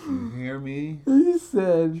 You hear me? He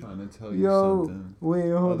said, I'm trying to tell you something. Wait,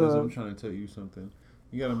 hold Others, up. I'm trying to tell you something.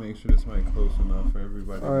 You gotta make sure this mic close enough for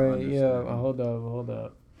everybody to Alright, understand. yeah, hold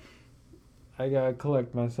up. I gotta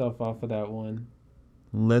collect myself off of that one.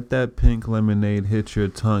 Let that pink lemonade hit your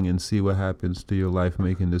tongue and see what happens to your life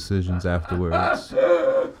making decisions afterwards.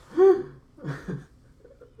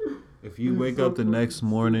 If you wake up the next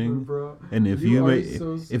morning and if you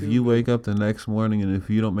wake up the next morning and if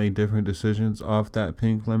you don't make different decisions off that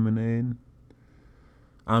pink lemonade,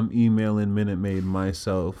 I'm emailing Minute Maid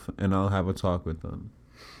myself and I'll have a talk with them.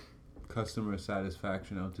 Customer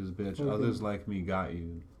satisfaction out this bitch. Okay. Others like me got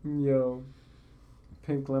you. Yo,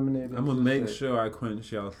 pink lemonade. I'm gonna make sure I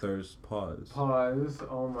quench y'all thirst. Pause.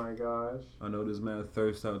 Oh my gosh. I know there's mad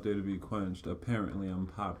thirst out there to be quenched. Apparently, I'm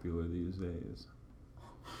popular these days.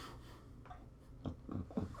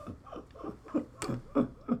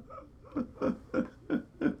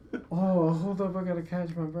 Oh, hold up! I gotta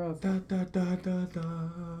catch my breath. Da, da, da, da, da.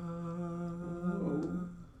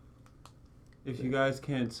 If you guys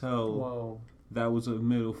can't tell, that was a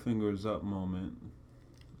middle fingers up moment.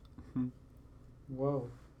 Whoa.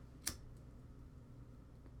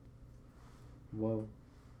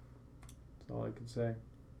 That's all I can say.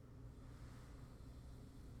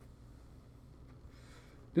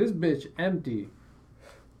 This bitch empty.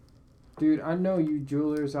 Dude, I know you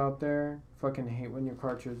jewelers out there fucking hate when your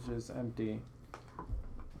cartridge is empty.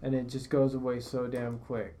 And it just goes away so damn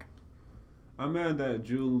quick. I'm mad that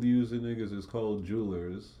jewel using niggas is called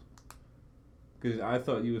jewelers. Cause I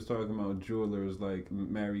thought you was talking about jewelers like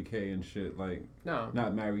Mary Kay and shit. Like, No.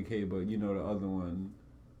 not Mary Kay, but you know the other one.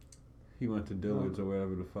 He went to Dillard's or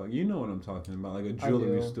whatever the fuck. You know what I'm talking about, like a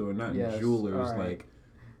jewelry store, not jewelers, right.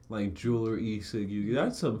 like jeweler e-cig.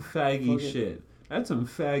 That's some faggy shit. That's some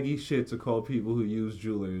faggy shit to call people who use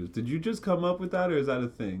jewelers. Did you just come up with that, or is that a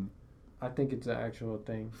thing? I think it's an actual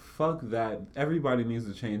thing. Fuck that. Everybody needs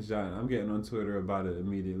to change that. I'm getting on Twitter about it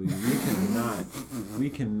immediately. We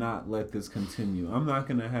cannot let this continue. I'm not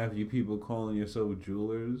gonna have you people calling yourself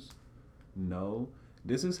jewelers. No.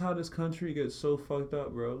 This is how this country gets so fucked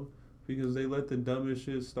up, bro. Because they let the dumbest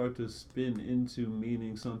shit start to spin into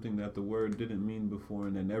meaning something that the word didn't mean before,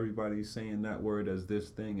 and then everybody's saying that word as this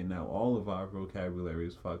thing, and now all of our vocabulary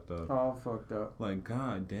is fucked up. All fucked up. Like,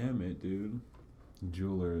 god damn it, dude.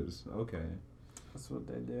 Jewelers. Okay. That's what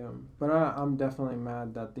they do. But I'm definitely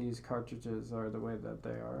mad that these cartridges are the way that they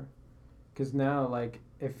are. Because now, like,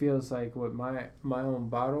 it feels like with my own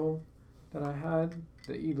bottle that I had,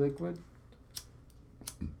 the e-liquid,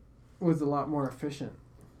 was a lot more efficient.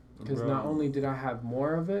 Because not only did I have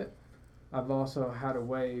more of it, I've also had a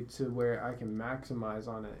way to where I can maximize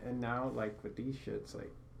on it. And now, like, with these shits,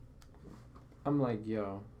 like, I'm like,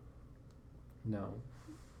 yo, no.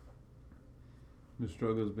 The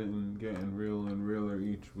struggle's been getting real and realer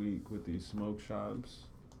each week with these smoke shops.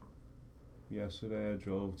 Yesterday I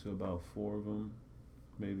drove to about 4 of them,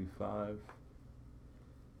 maybe 5.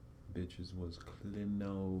 Bitches was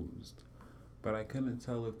clean-nosed. But I couldn't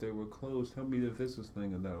tell if they were closed. Tell me if this is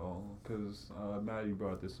thing at all, because Maddie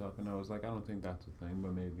brought this up, and I was like, I don't think that's a thing,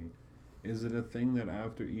 but maybe. Is it a thing that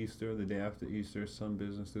after Easter, the day after Easter, some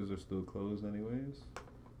businesses are still closed anyways?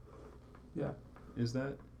 Yeah. Is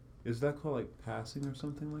that called like passing or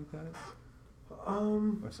something like that?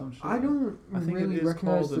 Or some shit? I don't really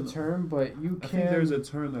recognize the term, but you can. I think there's a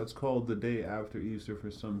term that's called the day after Easter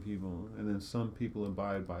for some people, and then some people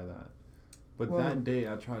abide by that. But that day,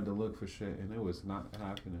 I tried to look for shit, and it was not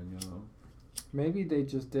happening, you know? Maybe they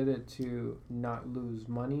just did it to not lose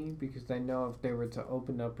money, because they know if they were to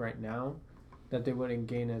open up right now, that they wouldn't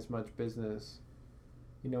gain as much business.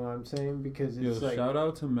 You know what I'm saying? Because it's like... shout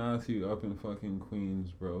out to Matthew up in fucking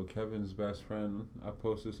Queens, bro. Kevin's best friend. I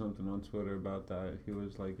posted something on Twitter about that. He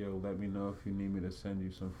was like, yo, let me know if you need me to send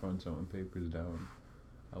you some fronto and papers down.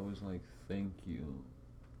 I was like, thank you.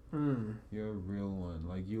 You're a real one.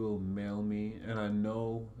 Like, you will mail me, and I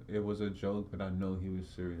know it was a joke, but I know he was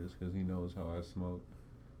serious because he knows how I smoke.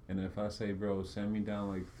 And if I say, bro, send me down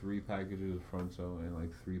like 3 packages of fronto and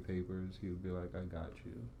like 3 papers, he would be like, I got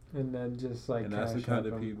you. And then just like, and that's the kind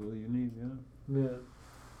of people you need, yeah. Yeah.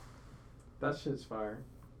 That shit's fire.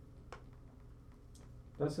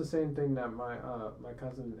 That's the same thing that my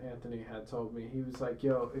cousin Anthony had told me. He was like,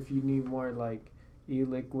 yo, if you need more like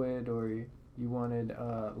e-liquid or you wanted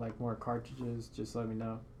like more cartridges, just let me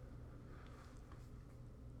know.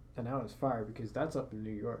 And that was fire because that's up in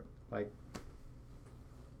New York. Like,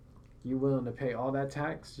 you willing to pay all that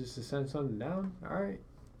tax just to send something down? Alright.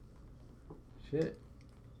 Shit.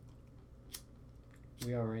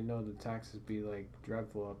 We already know the taxes be like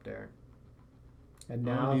dreadful up there. And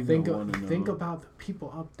now think about the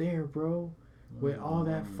people up there, bro. With all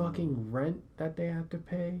that fucking rent that they have to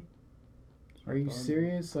pay. Are you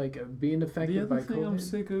serious? Like, being affected by COVID? The other thing I'm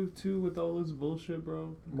sick of, too, with all this bullshit,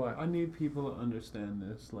 bro. What? I need people to understand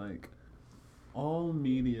this. Like, all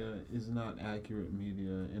media is not accurate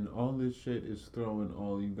media, and all this shit is throwing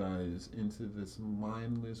all you guys into this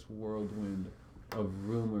mindless whirlwind of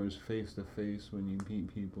rumors face to face when you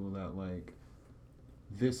meet people that, like,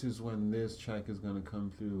 this is when this check is going to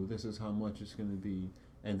come through, this is how much it's going to be,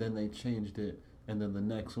 and then they changed it. And then the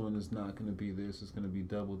next one is not going to be this, it's going to be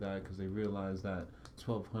double that because they realized that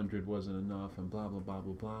 1,200 wasn't enough and blah, blah, blah,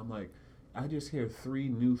 blah, blah. I'm like, I just hear 3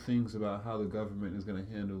 new things about how the government is going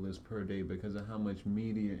to handle this per day because of how much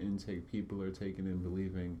media intake people are taking and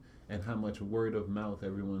believing and how much word of mouth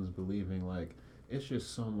everyone's believing. Like, it's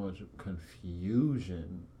just so much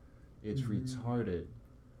confusion. It's retarded.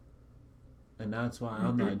 And that's why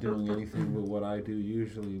I'm not doing anything but what I do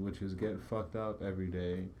usually, which is get fucked up every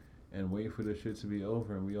day and wait for the shit to be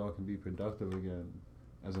over and we all can be productive again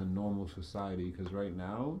as a normal society. Because right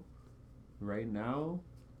now,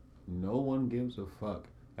 no one gives a fuck.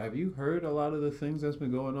 Have you heard a lot of the things that's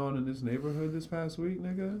been going on in this neighborhood this past week,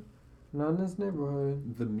 nigga? Not in this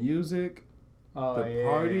neighborhood. The music, the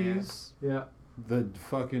parties, the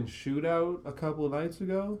fucking shootout a couple of nights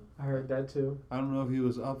ago. I heard that too. I don't know if he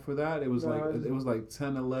was up for that. It was like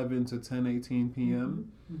 10:11 to 10:18 p.m.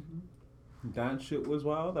 That shit was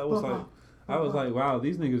wild. That was like, I was like, wow,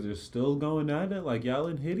 these niggas are still going at it. Like, y'all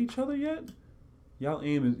didn't hit each other yet? Y'all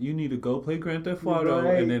aim, you need to go play Grand Theft Auto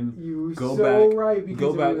and then go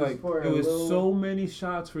back. Like, it was so many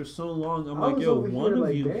shots for so long. I'm like, yo, one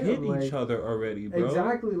of you hit each other already, bro.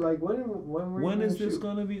 Exactly. Like, when is this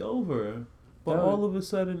gonna be over? But all of a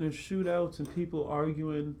sudden, there's shootouts and people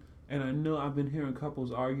arguing. And I know I've been hearing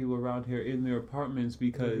couples argue around here in their apartments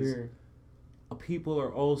because people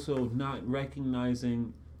are also not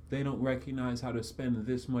recognizing, they don't recognize how to spend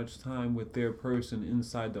this much time with their person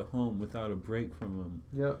inside the home without a break from them.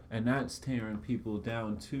 Yep. And that's tearing people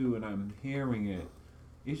down too, and I'm hearing it.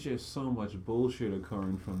 It's just so much bullshit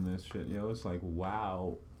occurring from this shit, yo. It's like,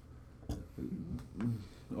 wow.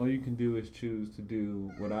 All you can do is choose to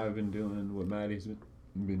do what I've been doing, what Maddie's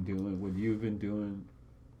been doing, what you've been doing.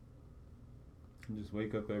 And just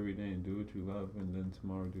wake up every day and do what you love, and then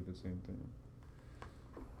tomorrow do the same thing.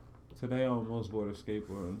 Today I almost bought a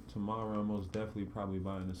skateboard. Tomorrow I'm most definitely probably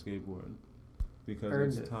buying a skateboard.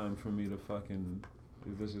 Because it's time for me to fucking,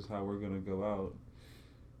 if this is how we're going to go out,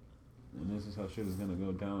 and this is how shit is going to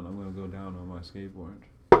go down, I'm going to go down on my skateboard.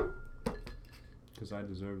 Because I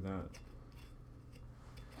deserve that.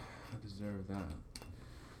 I deserve that.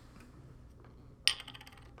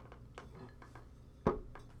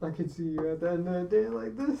 I can see you at the end of the day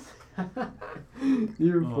like this.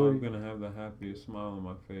 You're funny. I'm gonna have the happiest smile on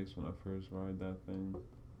my face when I first ride that thing.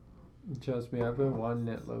 Trust me, I've been wanting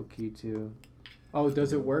it low key too. Oh,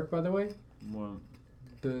 does it work by the way? What?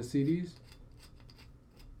 The CDs?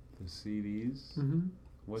 The CDs?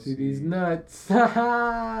 What's See these the- nuts. Dude,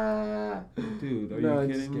 are No, you I'm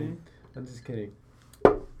just kidding me? kidding. I'm just kidding.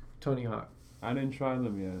 Tony Hawk. I didn't try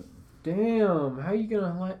them yet. Damn, how you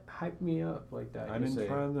gonna hype me up like that? I You didn't say?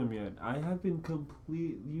 try them yet. I have been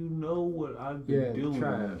You know what I've been Yeah, doing.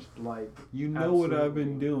 trash. Like, You know what I've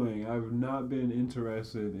been absolutely. doing. I've not been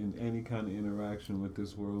interested in any kind of interaction with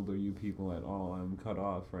this world or you people at all. I'm cut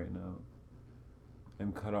off right now.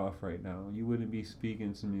 I'm cut off right now. You wouldn't be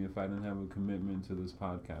speaking to me if I didn't have a commitment to this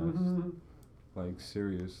podcast. Mhm. Like,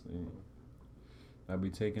 seriously. I'd be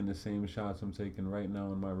taking the same shots I'm taking right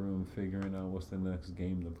now in my room, figuring out what's the next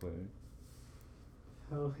game to play.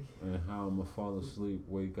 Hell And how I'm gonna fall asleep,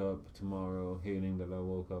 wake up tomorrow hating that I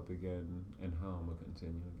woke up again, and how I'm gonna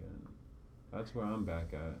continue again. That's where I'm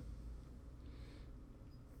back at.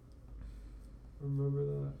 Remember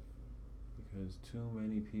that. Because too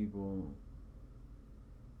many people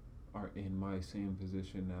are in my same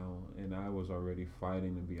position now, and I was already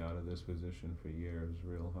fighting to be out of this position for years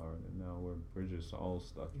real hard, and now we're just all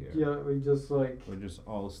stuck here. Yeah, we just like We're just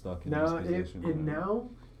all stuck in now. this position. Now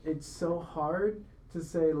it's so hard to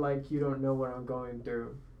say like you don't know what I'm going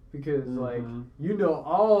through because like you know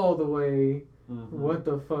all the way what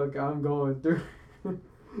the fuck I'm going through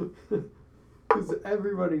because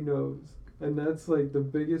everybody knows, and that's like the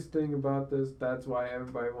biggest thing about this. That's why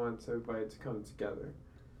everybody wants everybody to come together.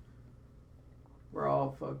 We're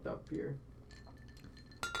all fucked up here,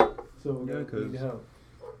 so we Yeah, need 'cause help.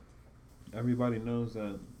 everybody knows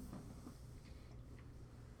that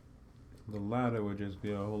the latter would just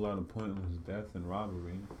be a whole lot of pointless death and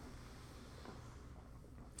robbery.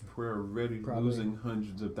 If we're already Probably. losing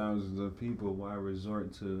hundreds of thousands of people, why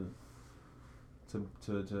resort to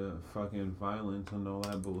fucking violence and all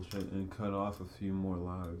that bullshit and cut off a few more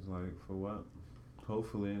lives? Like, for what?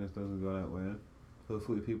 Hopefully, and it doesn't go that way.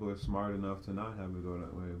 Hopefully, people are smart enough to not have it go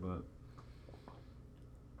that way, but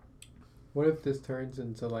What if this turns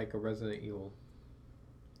into like a Resident Evil?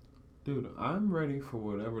 dude, I'm ready for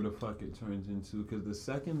whatever the fuck it turns into, because the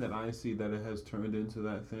second that I see that it has turned into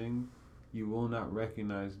that thing, you will not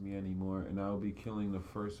recognize me anymore, and I'll be killing the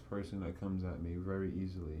first person that comes at me very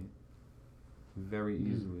easily. Very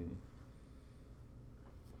easily.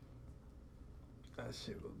 That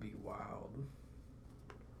shit would be wild.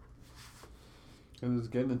 And it's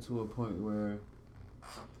getting to a point where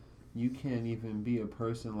you can't even be a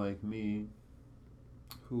person like me,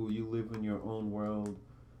 who you live in your own world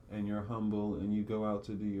and you're humble and you go out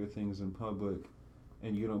to do your things in public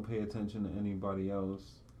and you don't pay attention to anybody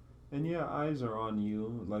else. And yeah, eyes are on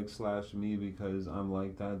you, like / me, because I'm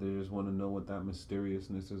like that. They just want to know what that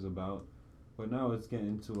mysteriousness is about. But now it's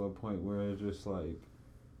getting to a point where it's just like,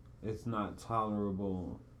 it's not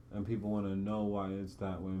tolerable, and people want to know why it's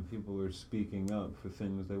that when people are speaking up for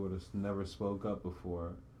things they would have never spoke up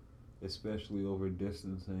before, especially over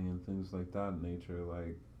distancing and things like that nature.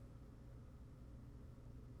 Like,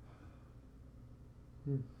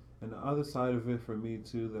 and the other side of it for me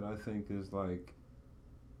too that I think is like,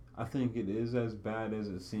 I think it is as bad as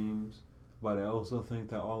it seems, but I also think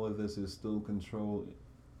that all of this is still control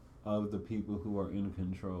of the people who are in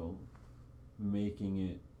control, making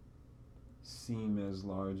it seem as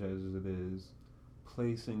large as it is,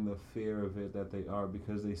 placing the fear of it that they are,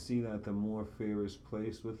 because they see that the more fear is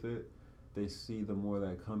placed with it, they see the more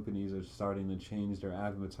that companies are starting to change their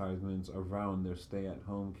advertisements around their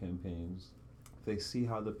stay-at-home campaigns. They see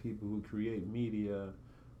how the people who create media,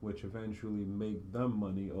 which eventually make them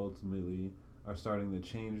money ultimately, are starting to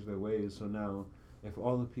change their ways. So now, if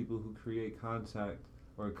all the people who create content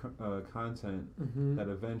that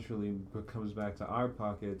eventually comes back to our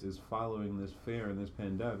pockets is following this fear and this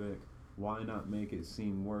pandemic, why not make it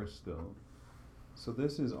seem worse still? So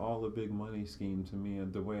this is all a big money scheme to me,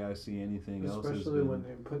 and the way I see anything else is Especially when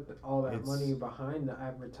they put all that money behind the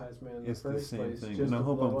advertisement in the it's the first same place. thing. Just And I to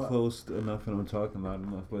hope blow I'm up. close enough and I'm talking loud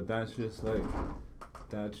enough, but that's just like,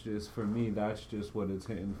 that's just, for me, that's just what it's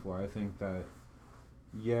hitting for. I think that,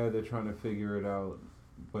 yeah, they're trying to figure it out,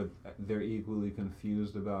 but they're equally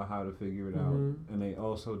confused about how to figure it out, and they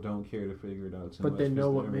also don't care to figure it out too much. But they know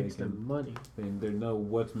 'cause what they're makes them money. They know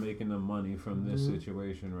what's making them money from this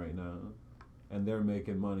situation right now, and they're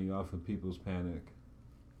making money off of people's panic.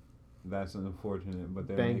 That's unfortunate, but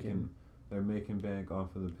they're making bank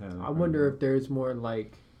off of the panic. I wonder if there's more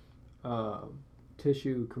like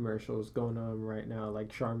tissue commercials going on right now, like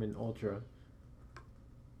Charmin Ultra.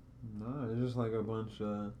 No, it's just like a bunch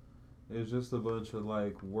of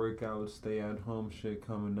like workout, stay at home shit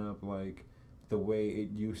coming up, like the way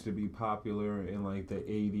it used to be popular in like the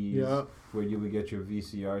 80s, where you would get your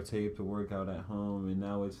VCR tape to work out at home, and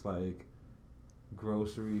now it's like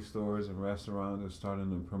grocery stores and restaurants are starting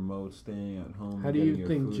to promote staying at home. How and do getting you your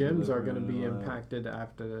think food gyms are delivered going to and be all that. impacted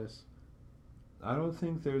after this? I don't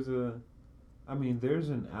think there's there's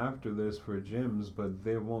an after this for gyms, but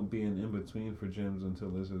there won't be an in between for gyms until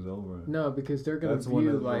this is over. No, because they're going That's to one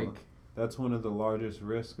view of the- like That's one of the largest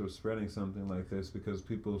risks of spreading something like this because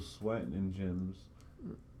people sweat in gyms.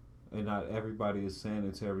 And not everybody is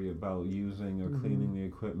sanitary about using or cleaning the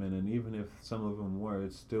equipment. And even if some of them were,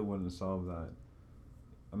 it still wouldn't solve that.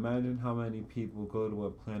 Imagine how many people go to a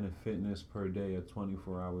Planet Fitness per day, a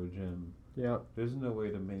 24-hour gym. yeah. There's no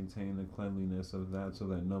way to maintain the cleanliness of that so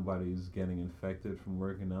that nobody's getting infected from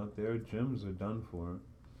working out there. Gyms are done for.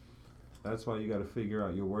 That's why you got to figure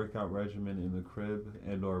out your workout regimen in the crib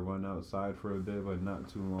and or run outside for a bit, but not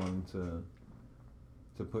too long to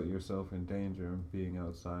put yourself in danger of being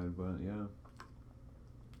outside. But yeah,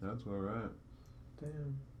 that's where we're at.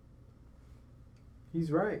 Damn.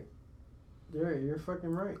 He's right. Yeah, you're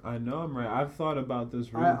fucking right. I know I'm right. I've thought about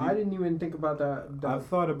this real I deep. didn't even think about that. I've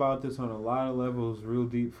thought about this on a lot of levels real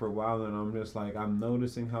deep for a while, and I'm just like, I'm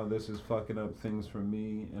noticing how this is fucking up things for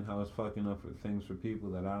me and how it's fucking up for things for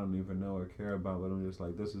people that I don't even know or care about, but I'm just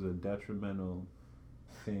like, this is a detrimental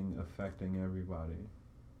thing affecting everybody.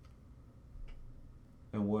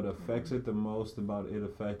 And what affects it the most about it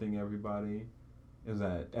affecting everybody is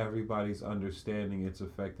that everybody's understanding it's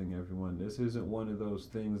affecting everyone. This isn't one of those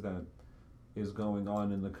things that is going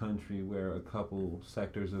on in the country where a couple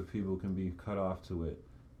sectors of people can be cut off to it.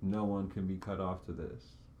 No one can be cut off to this.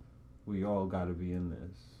 We all got to be in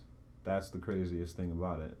this. That's the craziest thing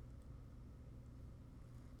about it.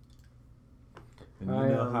 And you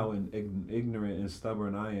know how ignorant and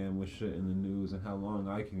stubborn I am with shit in the news and how long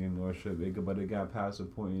I can ignore shit. But it got past a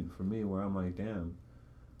point for me where I'm like, damn,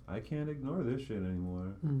 I can't ignore this shit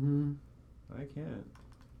anymore. Mm-hmm. I can't.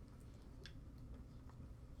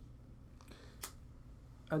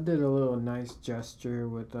 I did a little nice gesture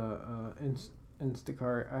with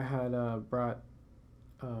Instacart. I had brought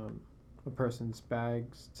a person's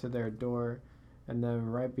bags to their door, and then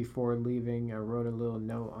right before leaving, I wrote a little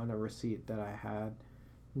note on a receipt that I had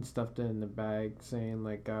and stuffed it in the bag, saying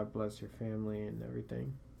like "God bless your family" and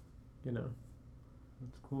everything, you know.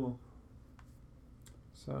 That's cool.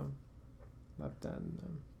 So, left that in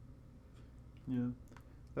them. Yeah.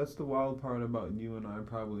 That's the wild part about you and I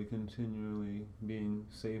probably continually being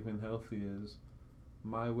safe and healthy is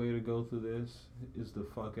my way to go through this is to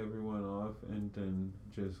fuck everyone off and then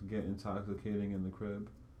just get intoxicating in the crib.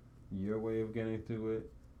 Your way of getting through it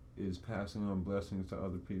is passing on blessings to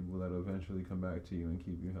other people that eventually come back to you and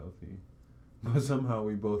keep you healthy. But somehow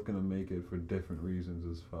we both gonna make it for different reasons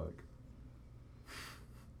as fuck.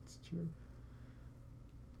 It's true.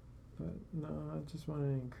 But no, I just want to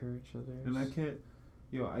encourage others. And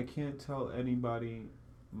I can't tell anybody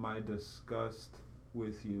my disgust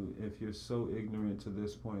with you if you're so ignorant to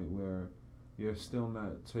this point where you're still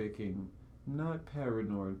not taking, not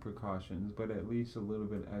paranoid precautions, but at least a little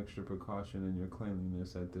bit extra precaution in your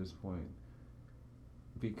cleanliness at this point.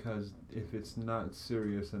 Because if it's not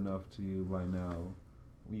serious enough to you by now,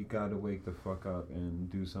 you gotta wake the fuck up and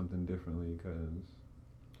do something differently, because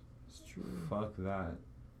It's true. fuck that.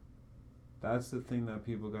 That's the thing that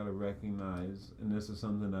people gotta recognize, and this is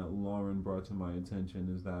something that Lauren brought to my attention,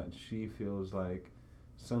 is that she feels like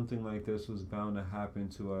something like this was bound to happen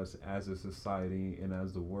to us as a society and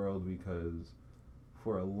as the world, because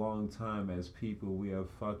for a long time as people we have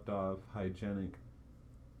fucked off hygienic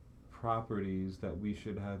properties that we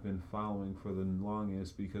should have been following for the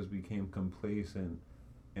longest because we became complacent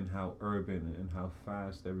in how urban and how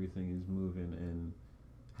fast everything is moving and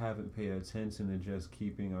haven't paid attention to just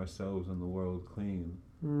keeping ourselves and the world clean.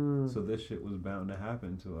 So this shit was bound to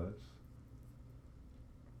happen to us.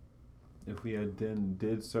 If we had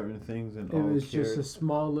did certain things and It all was cared, just a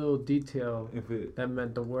small little detail if it that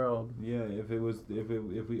meant the world. yeah, if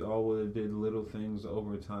we all would have did little things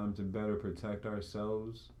over time to better protect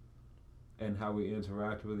ourselves and how we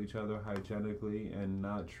interact with each other hygienically and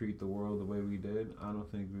not treat the world the way we did, I don't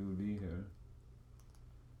think we would be here.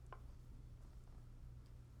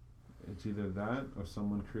 It's either that or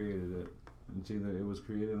someone created it. It's either it was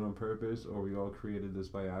created on purpose or we all created this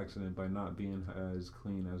by accident by not being as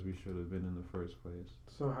clean as we should have been in the first place.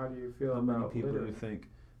 So how do you feel How many about people do litter? you think?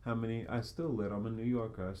 How many? I still litter. I'm a New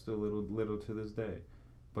Yorker. I still little to this day.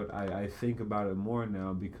 But I think about it more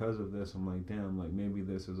now because of this. I'm like, damn, like maybe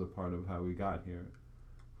this is a part of how we got here.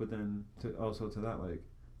 But then also to that, like,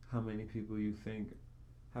 how many people you think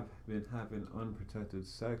have been having unprotected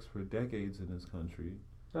sex for decades in this country?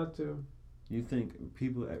 That too. You think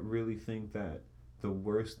people that really think that the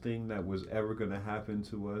worst thing that was ever going to happen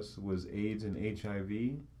to us was AIDS and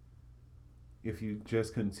HIV? if you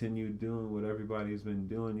just continue doing what everybody's been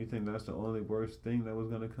doing, you think that's the only worst thing that was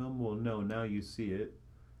going to come? Well, no, now you see it.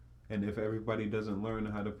 And if everybody doesn't learn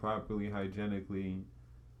how to properly, hygienically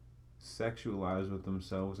sexualize with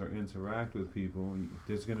themselves or interact with people,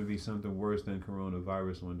 there's going to be something worse than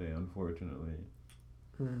coronavirus one day, unfortunately.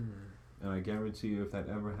 And I guarantee you, if that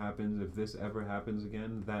ever happens, if this ever happens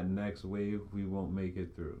again, that next wave, we won't make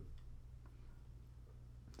it through.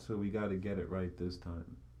 So we got to get it right this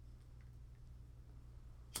time.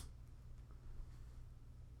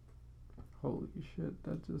 Holy shit,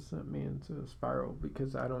 that just sent me into a spiral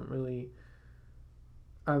because I've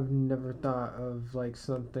never thought of like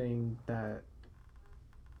something that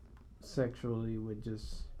sexually would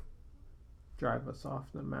just drive us off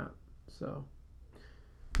the map. So,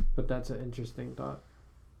 but that's an interesting thought.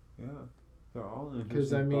 Yeah, they're all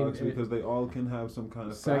interesting thoughts because they all can have some kind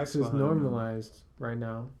of sex is normalized right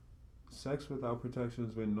now. Sex without protection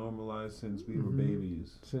has been normalized since we were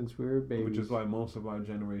babies. Since we were babies. Which is why most of our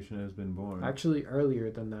generation has been born. Actually,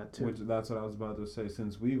 earlier than that, too. That's what I was about to say.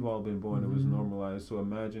 Since we've all been born, it was normalized. So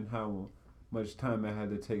imagine how much time it had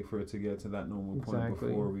to take for it to get to that normal point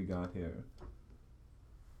before we got here.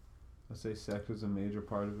 I say sex is a major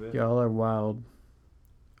part of it. Y'all are wild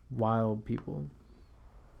people.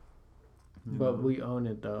 But we own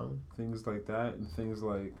it, though. Things like that and things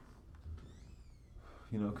like...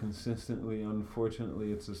 consistently,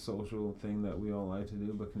 unfortunately, it's a social thing that we all like to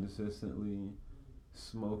do, but consistently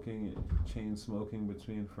chain smoking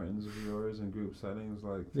between friends of yours in group settings,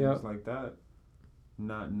 like things like that,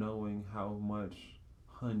 not knowing how much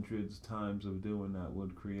hundreds times of doing that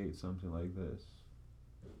would create something like this.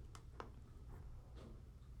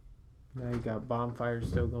 Now you got bonfires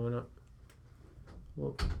still going up.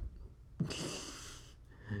 Well,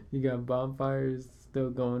 you got bonfires still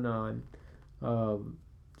going on.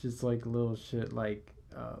 Just like little shit like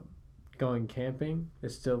going camping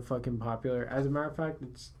is still fucking popular. As a matter of fact,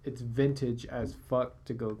 it's vintage as fuck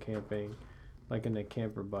to go camping, like in a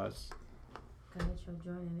camper bus. Can I hit your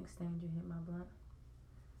joint and extend you hit my blunt?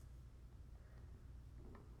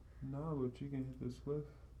 No, but you can hit the spliff.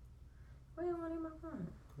 Why you want to hit my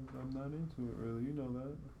blunt? Because I'm not into it really, you know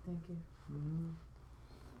that. Thank you.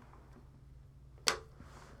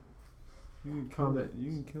 You can kill it. You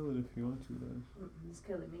can kill it if you want to, then. It's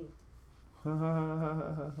killing me.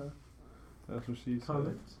 That's what she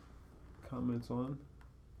said. Comments on?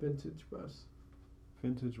 Vintage bus.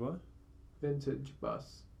 Vintage what? Vintage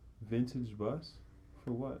bus. Vintage bus?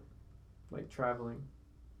 For what? Like traveling.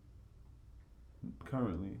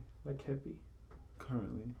 Currently. Like hippie.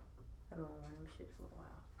 Currently. I don't want them shit for a while.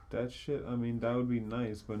 That shit, I mean, that would be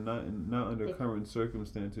nice, but not under current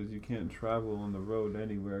circumstances. You can't travel on the road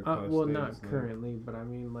anywhere across well, states. not currently, but I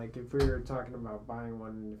mean, like, if we were talking about buying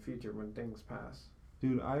one in the future when things pass.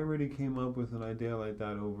 Dude, I already came up with an idea like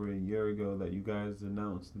that over a year ago that you guys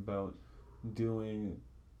announced about doing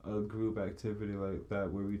a group activity like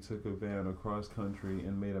that where we took a van across country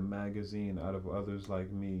and made a magazine out of others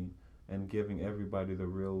like me and giving everybody the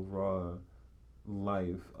real raw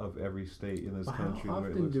life of every state in this country. How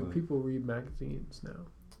often do people read magazines now?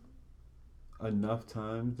 Enough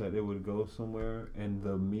times that it would go somewhere, and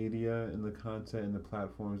the media and the content and the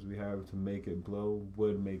platforms we have to make it blow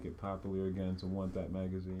would make it popular again to want that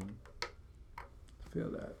magazine. I feel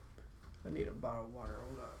that. I need a bottle of water.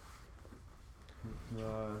 Hold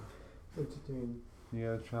up. What's it doing? You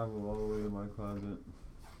gotta travel all the way to my closet.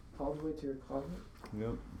 All the way to your closet?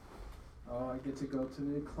 Yep. Oh, I get to go to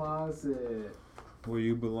the closet. Where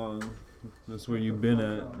you belong. That's where you been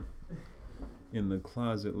at. In the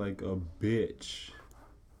closet like a bitch.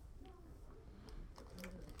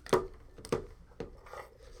 You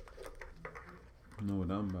know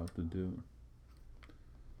what I'm about to do?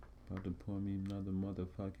 About to pour me another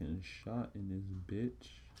motherfucking shot in this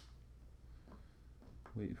bitch.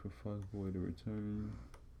 Wait for fuckboy to return.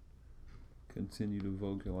 Continue to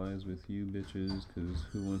vocalize with you bitches, cause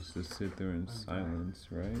who wants to sit there in silence,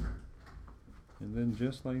 right? And then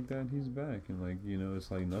just like that, he's back, and like, you know,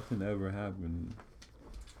 it's like nothing ever happened,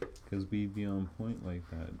 cause we be on point like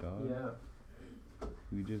that, dog. Yeah.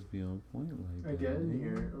 We just be on point like that. Again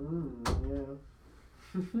here.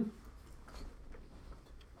 Yeah.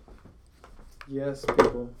 Yes,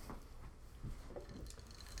 people.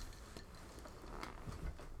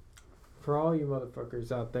 For all you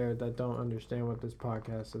motherfuckers out there that don't understand what this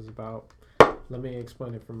podcast is about, let me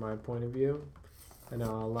explain it from my point of view. And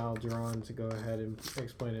I'll allow Jerron to go ahead and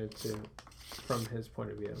explain it from his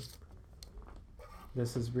point of view.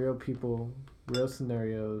 This is real people, real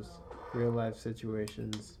scenarios, real life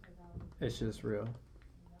situations. It's just real.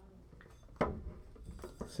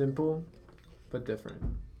 Simple, but different.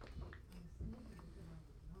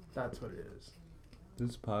 That's what it is.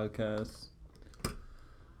 This podcast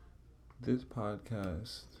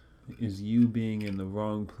is you being in the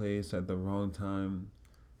wrong place at the wrong time,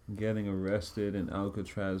 getting arrested in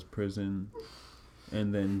Alcatraz prison,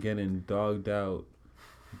 and then getting dogged out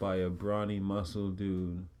by a brawny muscle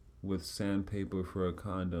dude with sandpaper for a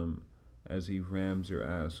condom as he rams your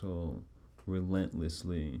asshole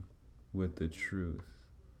relentlessly with the truth.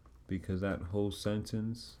 Because that whole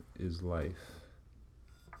sentence is life.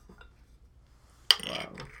 Wow.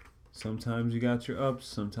 Sometimes you got your ups,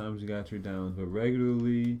 sometimes you got your downs, but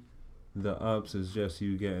regularly the ups is just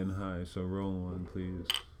you getting high. So roll one, please.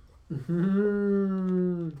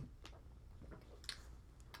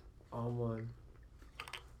 On one.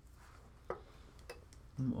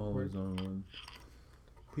 I'm always on one.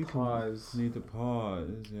 People Pause. need to pause,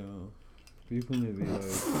 yo. People need to be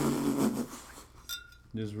like,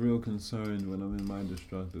 just real concerned when I'm in my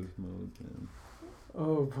destructive mode, man.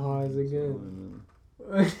 Oh, pause again.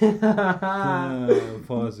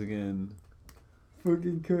 Pause again.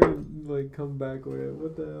 Fucking couldn't like come back with it.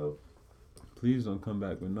 What the hell? Please don't come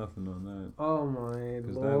back with nothing on that. Oh my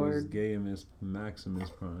Because that was lord. Gaius Maximus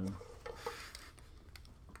Prime.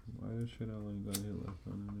 Why the shit I like got hit like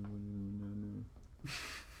on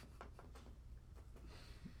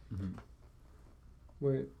it?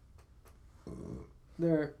 Wait.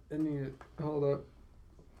 There. I need it. Hold up.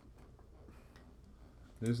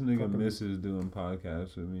 This nigga Fucking- misses doing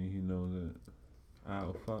podcasts with me. He knows it.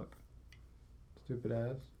 Ow, fuck. Stupid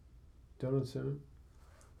ass. Don't assume.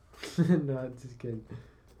 No, just kidding.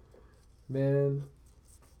 Man.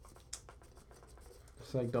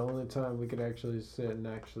 It's like the only time we could actually sit and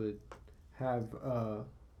actually have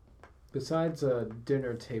besides a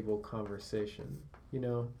dinner table conversation, you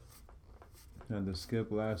know? Had to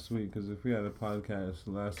skip last week because if we had a podcast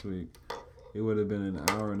last week, it would have been an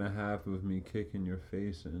hour and a half of me kicking your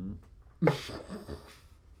face in.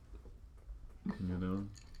 You know?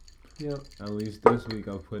 Yep. At least this week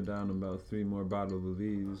I'll put down about 3 more bottles of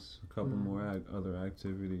these, a couple Mhm. more other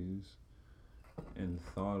activities, and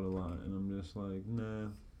thought a lot. And I'm just like, nah.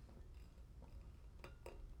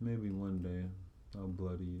 Maybe one day I'll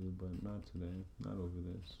bloody you, but not today. Not over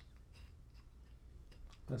this.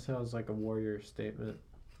 That sounds like a warrior statement.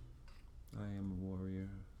 I am a warrior.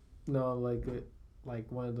 No,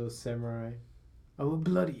 like one of those samurai. I will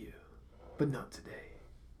bloody you, but not today.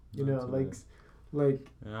 You Not know, today. like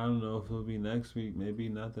And I don't know if it'll be next week. Maybe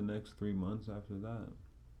not the next 3 months after that.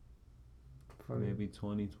 funny. Maybe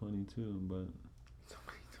 2022, but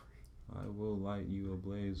I will light you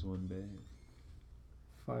ablaze one day.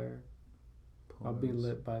 Fire. Pause. I'll be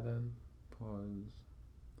lit by then. Pause.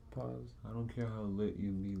 Pause. I don't care how lit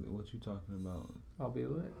you be. What you talking about? I'll be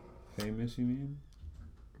lit. Famous, you mean?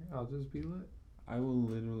 I'll just be lit. I will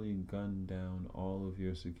literally gun down all of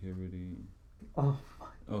your security. Oh.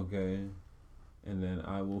 Okay? And then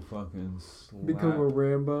I will fucking slap Become a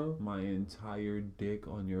Rambo. my entire dick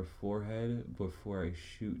on your forehead before I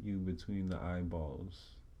shoot you between the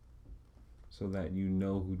eyeballs. So that you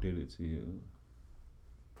know who did it to you.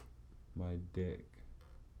 My dick.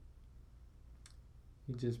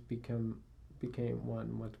 He just became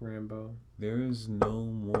one with Rambo. There is no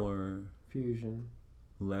more Fusion.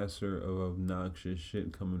 lesser of obnoxious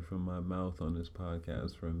shit coming from my mouth on this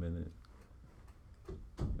podcast for a minute.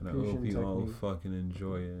 And I Fusion hope you all technique. fucking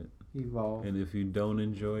enjoy it. Evolve. And if you don't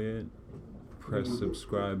enjoy it, press Mm.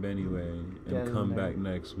 subscribe anyway. Get And in come there. back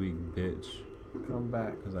next week, bitch. Come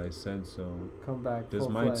back. Because I said so. Come back. Does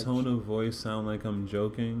my full-fledged. tone of voice sound like I'm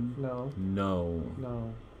joking? No. No.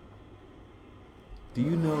 No. Do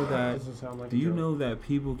you know that? Doesn't sound like Do a you joke. know that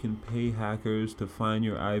people can pay hackers to find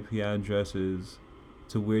your IP addresses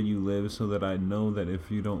to where you live so that I know that if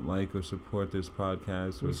you don't like or support this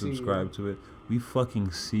podcast or We see you. subscribe to it, we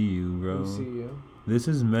fucking see you, bro. We see you. This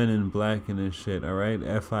is Men in Black and this shit, alright?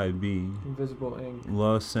 FIB. Invisible ink.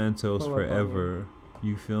 Los Santos Pull up on forever.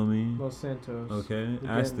 You feel me? Los Santos. Okay? We're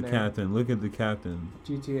Ask the getting there. captain. Look at the captain.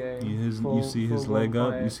 GTA. You see his leg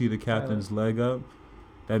up? You see the captain's leg up?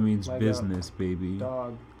 That means Leg up. business, baby.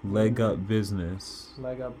 Dog. Leg up business.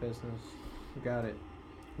 Leg up business. You got it.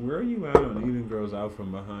 Where are you at on eating girls out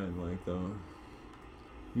from behind, like, though?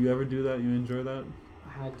 You ever do that? You enjoy that?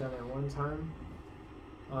 I had done it one time.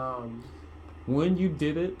 When you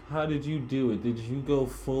did it, how did you do it? Did you go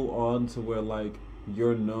full on to where, like,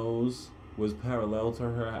 your nose was parallel to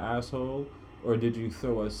her asshole? Or did you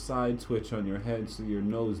throw a side twitch on your head so your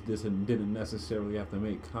nose didn't necessarily have to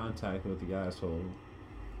make contact with the asshole?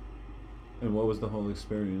 And what was the whole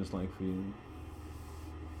experience like for you?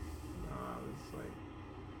 I was like,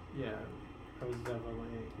 yeah, I was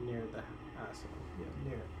definitely near the asshole. Yeah,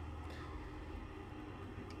 near.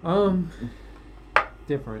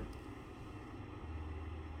 Different.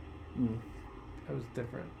 Mm. That was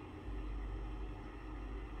different.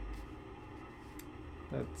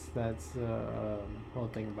 That's whole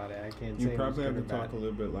thing about it. I can't say You it probably was have good to or talk bad. a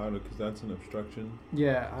little bit louder because that's an obstruction.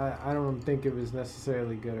 Yeah, I don't think it was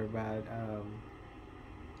necessarily good or bad.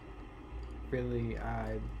 Really,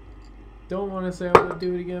 I don't want to say I would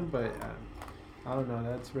do it again, but I don't know.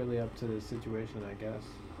 That's really up to the situation, I guess.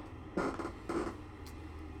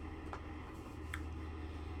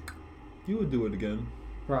 You would do it again.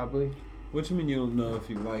 Probably. What you mean you don't know if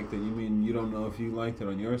you liked it? You mean you don't know if you liked it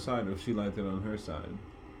on your side or if she liked it on her side?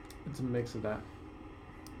 It's a mix of that.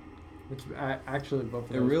 It's actually both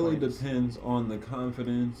of It those really points. depends on the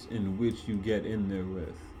confidence in which you get in there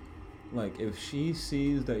with. Like, if she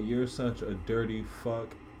sees that you're such a dirty fuck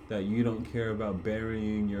that you don't care about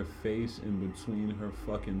burying your face in between her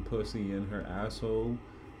fucking pussy and her asshole,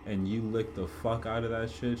 and you lick the fuck out of that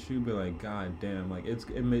shit, she'll be like, God damn, like it's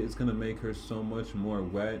gonna make her so much more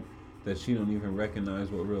wet that she don't even recognize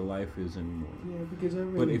what real life is anymore. Yeah, because I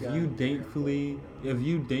really But if got you in there, if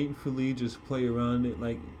you daintfully just play around it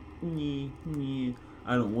like,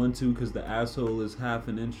 I don't want to because the asshole is half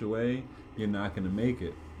an inch away, you're not gonna make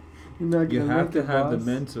it. You're not You gonna have make to it, have the boss.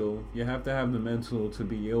 mental. You have to have the mental to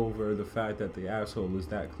be over the fact that the asshole is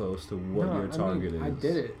that close to what No, your target is. I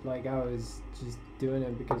did it. Like, I was just doing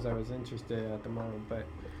it because I was interested at the moment, but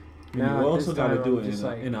And now you at also this got to time, do I'm it just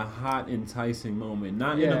like, in a hot, enticing moment,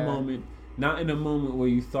 not in Yeah. a moment. Not in a moment where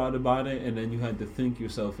you thought about it and then you had to think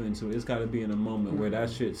yourself into it. It's got to be in a moment where that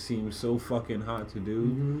shit seems so fucking hot to do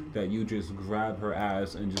Mhm. that you just grab her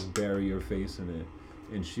ass and just bury your face in it,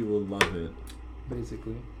 and she will love it.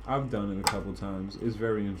 basically. I've done it a couple times. It's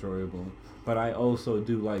very enjoyable. But I also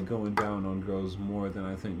do like going down on girls more than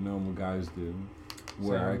I think normal guys do,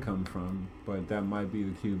 where I Same. come from. But that might be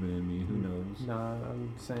the Cuban in me. Who knows? Nah,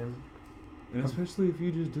 I'm the same. And especially if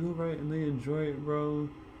you just do it right and they enjoy it, bro.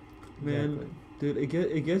 Man, Exactly. dude,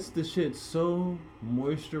 it gets the shit so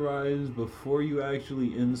moisturized before you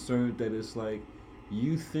actually insert that it's like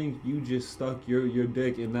you think you just stuck your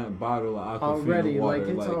dick in that bottle of Aquafina Already, water. like,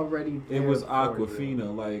 it's already it was there for you.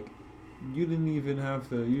 Aquafina. Like, you didn't even have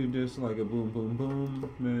to. You just like a boom, boom, boom,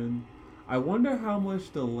 man. I wonder how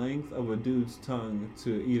much the length of a dude's tongue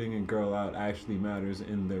to eating a girl out actually matters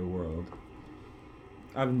in their world.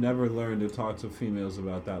 I've never learned to talk to females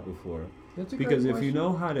about that before. That's a Because great if you question.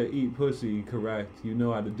 know how to eat pussy correct, you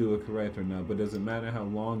know how to do it correct or not. But does it matter how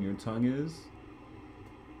long your tongue is?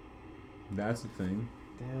 That's the thing.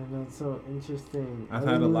 Damn, that's so interesting. I've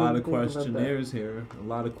I had a didn't lot even of think about that. questionnaires here. A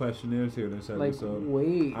lot of questionnaires here this Like, episode.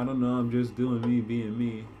 wait, I don't know. I'm just doing me being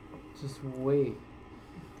me. just wait.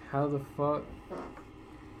 How the fuck?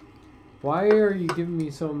 Why are you giving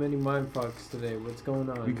me so many mind fucks today? What's going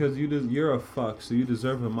on? Because you're a fuck, so you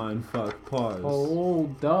deserve a mind fuck. Pause.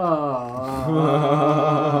 Hold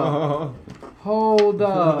up. Hold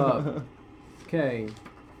up. Okay.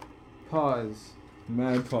 Pause.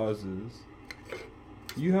 Mad pauses.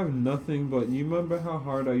 You have nothing but. You remember how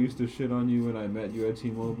hard I used to shit on you when I met you at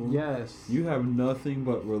T-Mobile? Yes. You have nothing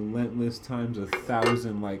but relentless times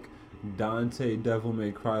 1,000, like Dante Devil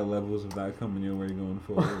May Cry levels of that coming your way going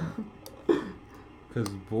forward. Cause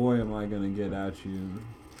boy, am I gonna get at you.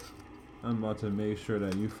 I'm about to make sure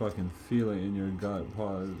that you fucking feel it in your gut.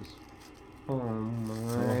 Pause. Oh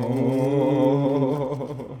my.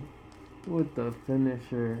 Oh. What the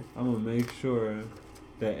finisher? I'm gonna make sure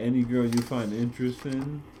that any girl you find interest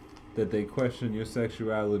in, that they question your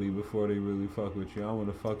sexuality before they really fuck with you. I want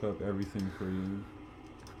to fuck up everything for you.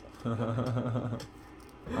 I'm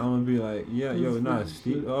gonna be like, yeah, yo, nah,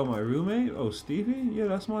 Steve. Oh, my roommate. Oh, Stevie. Yeah,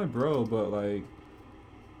 that's my bro. But like,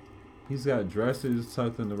 he's got dresses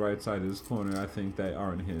tucked in the right side of his corner. I think that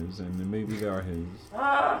aren't his, and then maybe they are his.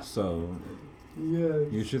 So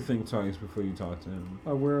Yes. you should think twice before you talk to him.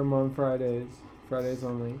 I wear them on Fridays. Fridays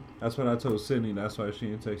only. That's what I told Sydney. That's why she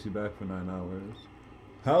didn't text you back for 9 hours.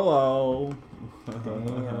 Hello.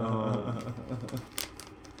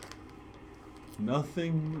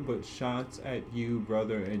 Nothing but shots at you,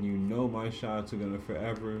 brother, and you know my shots are gonna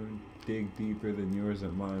forever dig deeper than yours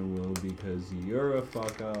and mine will because you're a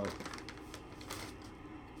fuck up.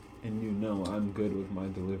 And you know I'm good with my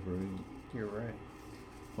delivery. You're right.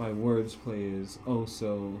 My wordplay is oh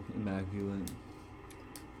so immaculate.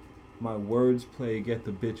 My wordplay get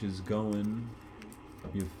the bitches going.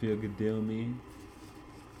 You feel good, deal me?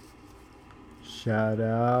 Shout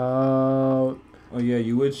out. Oh yeah,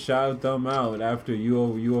 you would shout them out after you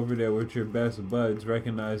over there with your best buds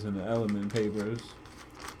recognizing the element papers.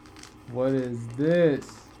 What is this?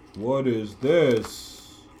 What is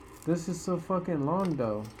this? This is so fucking long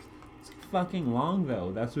though. fucking long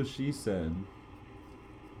though. That's what she said.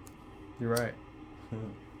 You're right.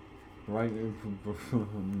 Right.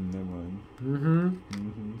 Never mind.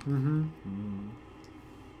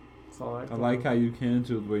 That's all I like how you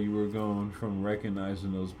canceled where you were going from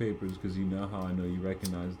recognizing those papers because you know how I know you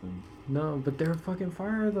recognize them. No, but they're fucking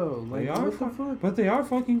fire though. Like, They are what the fuck? But they are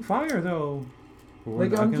fucking fire though. But we're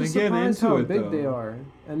Like, not I'm gonna just get surprised into how it big though. they are.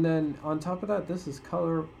 And then on top of that, this is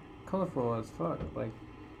colorful as fuck. Like,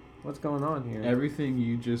 what's going on here? Everything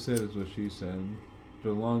you just said is what she said.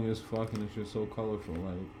 The long as fuck and it's just so colorful.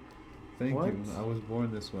 Like, thank What? you. I was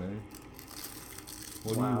born this way.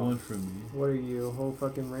 What do you Wow. want from me? What are you, a whole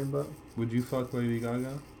fucking rainbow? Would you fuck Lady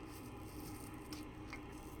Gaga?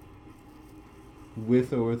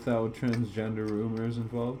 With or without transgender rumors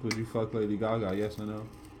involved? Would you fuck Lady Gaga? Yes or no?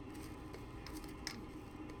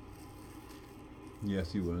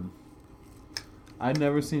 Yes, you would. I'd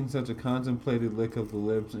never seen such a contemplated lick of the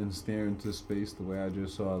lips and stare into space the way I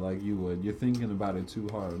just saw it like you would. You're thinking about it too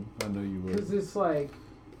hard. I know you would. Because it's like,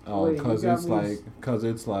 Oh, wait, you cause got it's me like, cause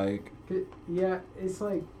it's like. yeah, it's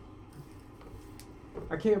like,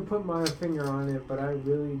 I can't put my finger on it, but I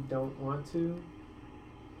really don't want to.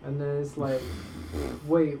 And then it's like,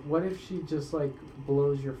 wait, what if she just like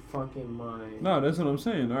blows your fucking mind? No, that's what I'm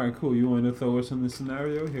saying. All right, cool. You want to throw us in the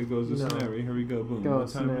scenario? Here goes the No. scenario. Here we go. Boom. Go What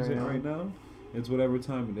time is it scenario. right now? It's whatever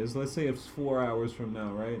time it is. Let's say it's 4 hours from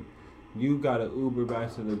now, right? You got to Uber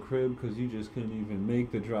back to the crib because you just couldn't even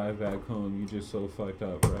make the drive back home. You just so fucked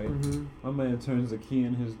up, right? Mm-hmm. My man turns the key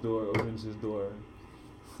in his door, opens his door,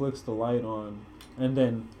 flicks the light on, and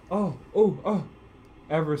then, oh,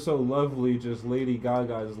 ever so lovely, just Lady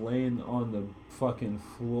Gaga is laying on the fucking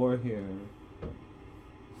floor here.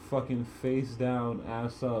 Fucking face down,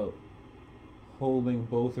 ass up, holding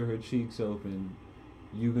both of her cheeks open.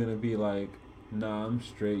 You gonna be like, nah, I'm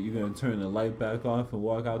straight. You gonna turn the light back off and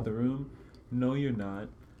walk out the room? No, you're not.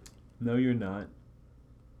 No, you're not.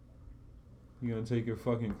 You gonna take your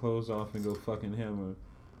fucking clothes off and go fucking hammer.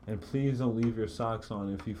 And please don't leave your socks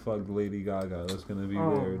on if you fucked Lady Gaga. That's gonna be Oh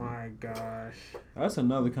weird. my gosh. That's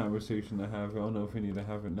another conversation to have. I don't know if we need to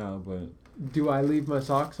have it now, but Do I leave my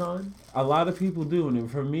socks on? a lot of people do, and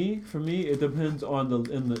for me, it depends on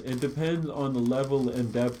the level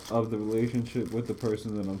and depth of the relationship with the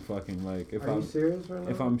person that I'm fucking. Like, if Are you I'm serious right now?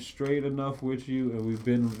 if I'm straight enough with you and we've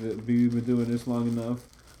been doing this long enough,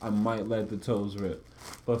 I might let the toes rip.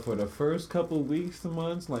 But for the first couple weeks to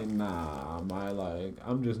months, like, nah,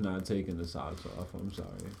 I'm just not taking the socks off. I'm sorry.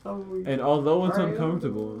 Oh, And although it's Alright,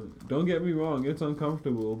 uncomfortable, don't get me wrong, it's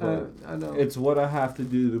uncomfortable, but I know. it's what I have to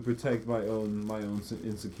do to protect my own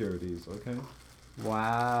insecurities. Okay.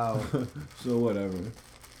 Wow. So whatever.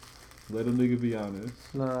 Let a nigga be honest.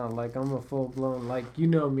 Nah, like I'm a full blown, like, you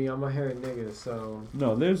know me, I'm a hairy nigga, so.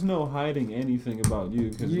 No, there's no hiding anything about you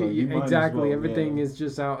because like, you might as exactly, well, everything yeah. is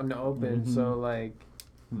just out in the open, Mhm. so like.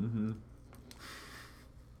 Mm-hmm.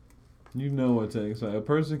 You know what to expect. A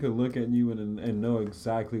person could look at you and know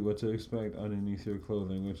exactly what to expect underneath your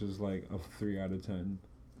clothing, which is like a 3 out of 10.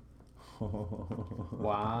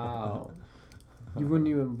 Wow. You wouldn't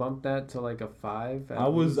even bump that to like a 5? I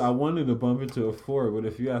wanted to bump it to a 4, but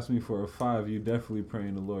if you ask me for a 5, you definitely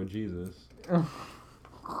praying the Lord Jesus.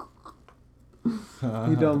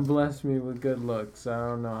 You don't bless me with good looks. I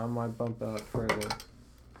don't know. I might bump it up further.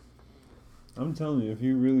 I'm telling you, if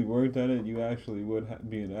you really worked at it, you actually would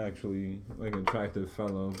be an like attractive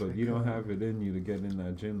fellow. But you don't have it in you to get in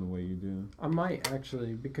that gym the way you do. I might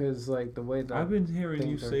actually, because like the way that I've been hearing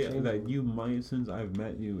you things are say changing. that you might since I've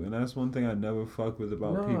met you, and that's one thing I never fuck with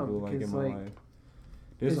about No, people like in because, my like, life.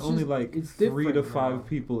 There's it's only just- like it's 3 to different 5 now.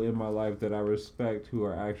 people in my life that I respect who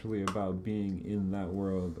are actually about being in that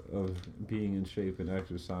world of being in shape and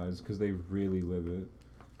exercise because they really live it.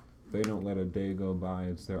 They don't let a day go by.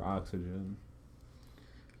 It's their oxygen.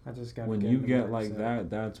 I just got. When you get like that,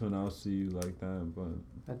 that's when I'll see you like that.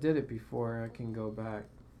 But I did it before. I can go back.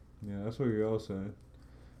 yeah, that's what you all say.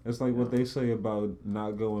 It's like what they say about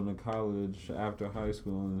not going to college after high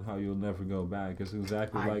school and how you'll never go back. It's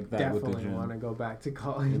exactly like that with the definitely want to gym. go back to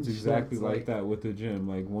college. It's exactly That's like that with the gym.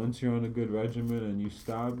 Like once you're on a good regimen and you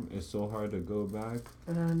stop, it's so hard to go back.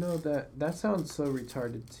 And I know that sounds so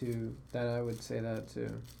retarded too. That I would say that too.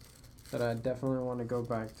 That I definitely want to go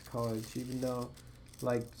back to college, even though,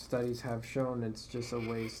 like, studies have shown it's just a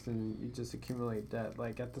waste and you just accumulate debt.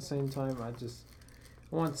 Like, at the same time, I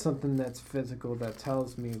want something that's physical that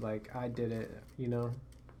tells me, like, I did it, you know?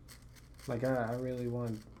 Like, I really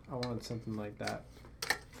want something like that.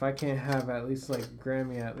 If I can't have at least, like,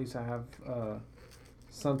 Grammy, at least I have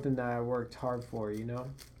something that I worked hard for, you know?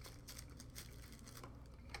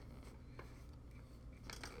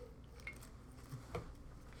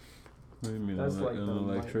 What do you mean? That's like an the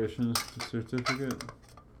light. electrician's certificate?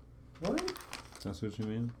 What? That's what you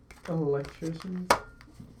mean? Electrician?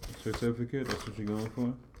 Certificate? That's what you're going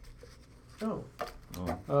for? No.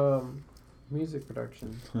 Oh. Music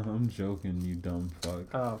production. I'm joking, you dumb fuck.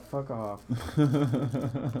 Oh, fuck off.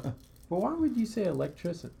 But why would you say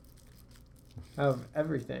electrician? Of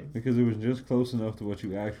everything. Because it was just close enough to what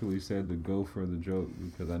you actually said to go for the joke,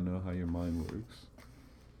 because I know how your mind works.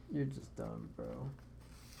 You're just dumb, bro.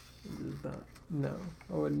 You're just dumb. No,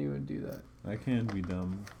 I wouldn't even do that. I can be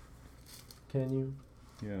dumb. Can you?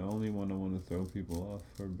 Yeah, only when I want to throw people off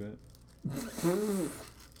for a bit.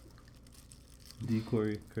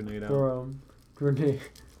 Decoy grenade out. From grenade.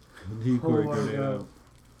 Decoy Oh my grenade God. out.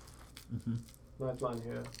 Lifeline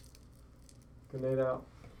here. Grenade out.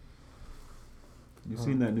 You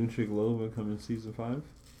seen that new chick Lova come in season 5?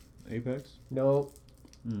 Apex? Nope.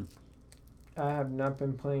 Mm. I have not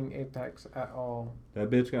been playing Apex at all.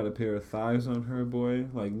 That bitch got a pair of thighs on her, boy.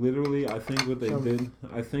 Like literally, I think what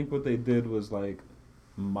they did was like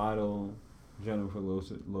model Jennifer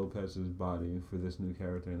Lopez's body for this new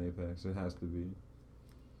character in Apex. It has to be,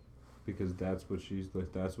 because that's what she's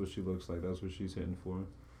like. That's what she looks like. That's what she's hitting for.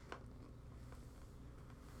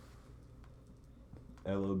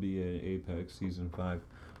 LOBA Apex season 5.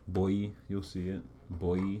 Boy, you'll see it.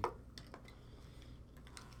 Boy.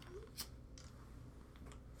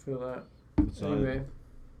 Feel that. So Anyway,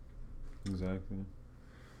 exactly.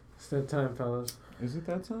 it's that time, fellas. Is it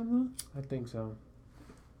that time though? I think so.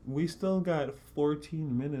 We still got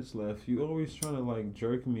 14 minutes left. You always trying to like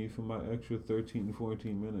jerk me for my extra 13,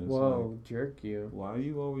 14 minutes. Whoa, jerk you. Like, why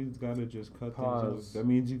you always gotta just cut things Pause. off? That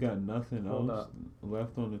means you got nothing Hold else up.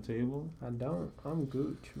 left on the table? I don't. I'm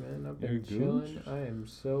gooch, man. I've been You're chilling. gooch? I am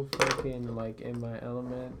so fucking like in my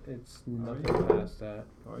element. It's nothing you? past that.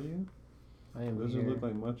 Are you? I am Doesn't here. look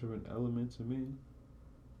like much of an element to me.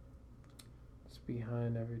 It's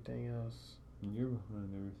behind everything else. And you're behind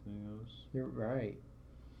everything else. You're right.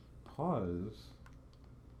 Pause.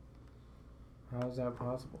 How is that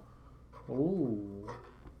possible? Ooh.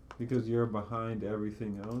 Because you're behind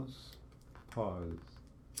everything else? Pause.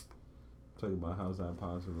 Talking about how's that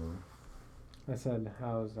possible. I said,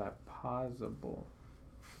 how is that possible?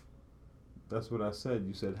 That's what I said.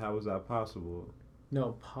 You said, how is that possible?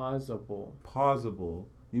 No, possible. Plausible.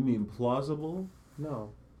 You mean plausible?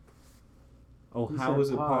 No. Oh, You how said is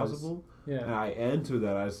it pause. possible? Yeah. And I answered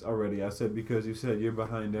that already. I said, because you said you're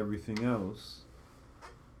behind everything else.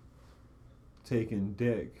 Taking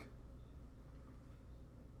dick.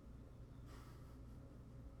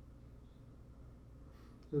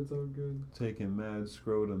 It's all good. Taking mad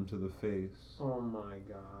scrotum to the face. Oh my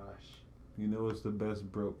gosh. You know what's the best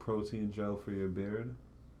protein gel for your beard?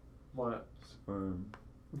 What? Sperm.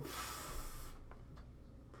 The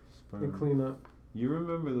Sperm. cleanup. You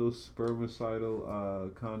remember those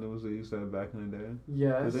spermicidal condoms they used to have back in the day?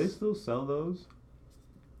 Yes. Do they still sell those?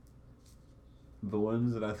 The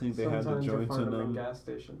ones that I think they had the Sometimes you'll joints find in them them. gas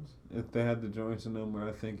stations. If they had the joints in them, where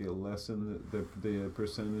I think it lessened the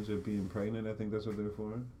percentage of being pregnant. I think that's what they're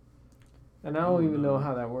for. And I don't even know no.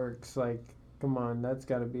 how that works. Like, come on, that's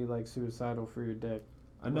got to be like suicidal for your dick.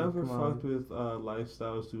 I never come on. fucked with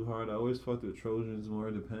lifestyles too hard. I always fucked with Trojans more,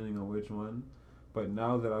 depending on which one. But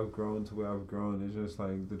now that I've grown to where I've grown, it's just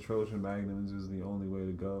like the Trojan Magnums is the only way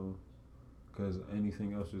to go, because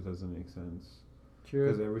anything else just doesn't make sense.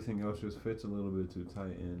 Because True. everything else just fits a little bit too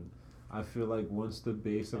tight in. I feel like once the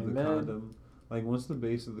base of the Amen. condom, once the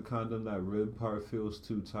base of the condom, that rib part feels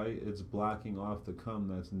too tight, it's blocking off the cum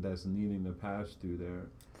that's needing to pass through there,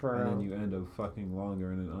 For and then real. you end up fucking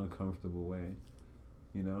longer in an uncomfortable way,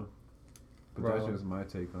 you know. But Bro. that's just my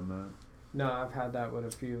take on that. No, I've had that with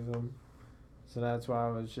a few of them. So that's why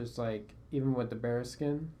I was just like, even with the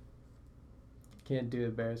bearskin, can't do the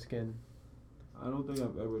bearskin. I don't think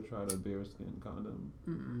I've ever tried a bearskin condom.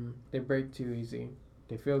 Mm-mm. They break too easy.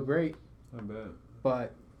 They feel great, I bet.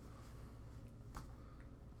 but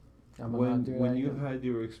I'm When not do when that you've again. had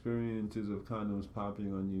your experiences of condoms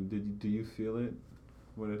popping on you, do you feel it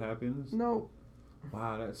when it happens? No.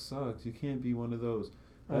 Wow, that sucks. You can't be one of those.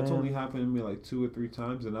 That's Um, only happened to me like 2 or 3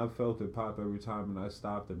 times, and I've felt it pop every time, and I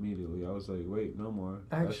stopped immediately. I was like, wait, no more.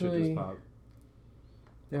 That shit Actually, just popped.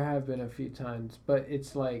 There have been a few times, but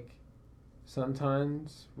it's like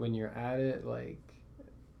sometimes when you're at it, like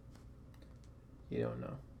you don't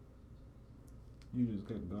know. You just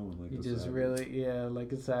kept going like You a just savage. really, yeah,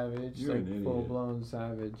 like a savage, You're like an idiot. full blown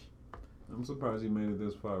savage. I'm surprised you made it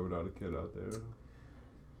this far without a kid out there.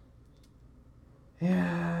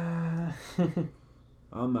 Yeah.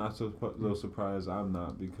 I'm not so surprised I'm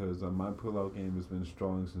not, because my pull-out game has been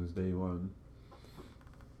strong since day one.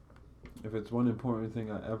 if it's one important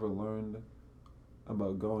thing I ever learned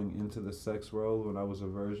about going into the sex world when I was a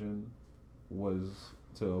virgin, was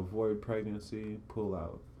to avoid pregnancy, pull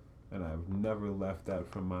out. And I've never left that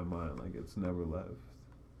from my mind. Like, it's never left.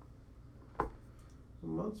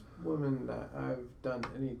 Most women that I've done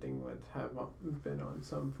anything with have been on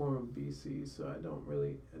some form of BC, so I didn't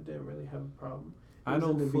really have a problem. I was in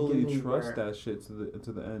don't the fully beginning trust where- that shit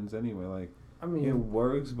to the ends anyway. Like, I it mean,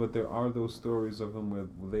 works, but there are those stories of them where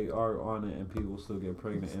they are on it and people still get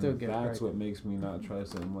pregnant, Still and get that's pregnant. what makes me not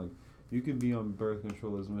trust it. I'm like, you could be on birth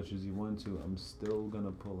control as much as you want to. I'm still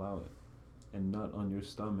gonna pull out and nut on your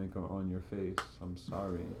stomach or on your face. I'm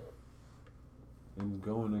sorry. I'm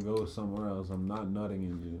going to go somewhere else. I'm not nutting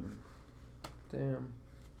in you. damn.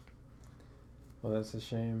 Well, that's a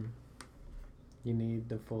shame. You need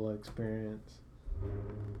the full experience.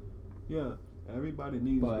 Yeah, everybody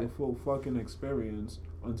needs the But- full fucking experience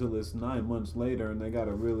until it's 9 months later and they got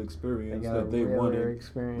a real They experience got a that they realer wanted.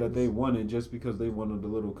 experience. That they wanted just because they wanted a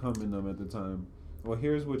little cum in them at the time. Well,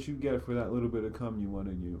 here's what you get for that little bit of cum you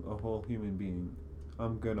wanted you. A whole human being.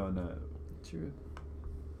 I'm good on that. Truth.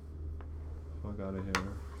 Fuck out of here.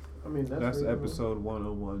 I mean, that's That's reasonable. episode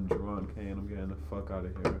 101, Jerron Kane. I'm getting the fuck out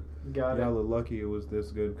of here. Got Y'all it. are lucky it was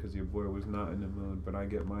this good because your boy was not in the mood, but I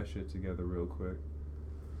get my shit together real quick.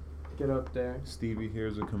 Get up there. Stevie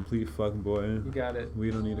here's a complete fuck boy. You got it.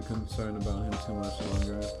 We don't need to concern about him too much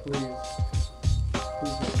longer. Please.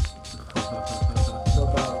 Please.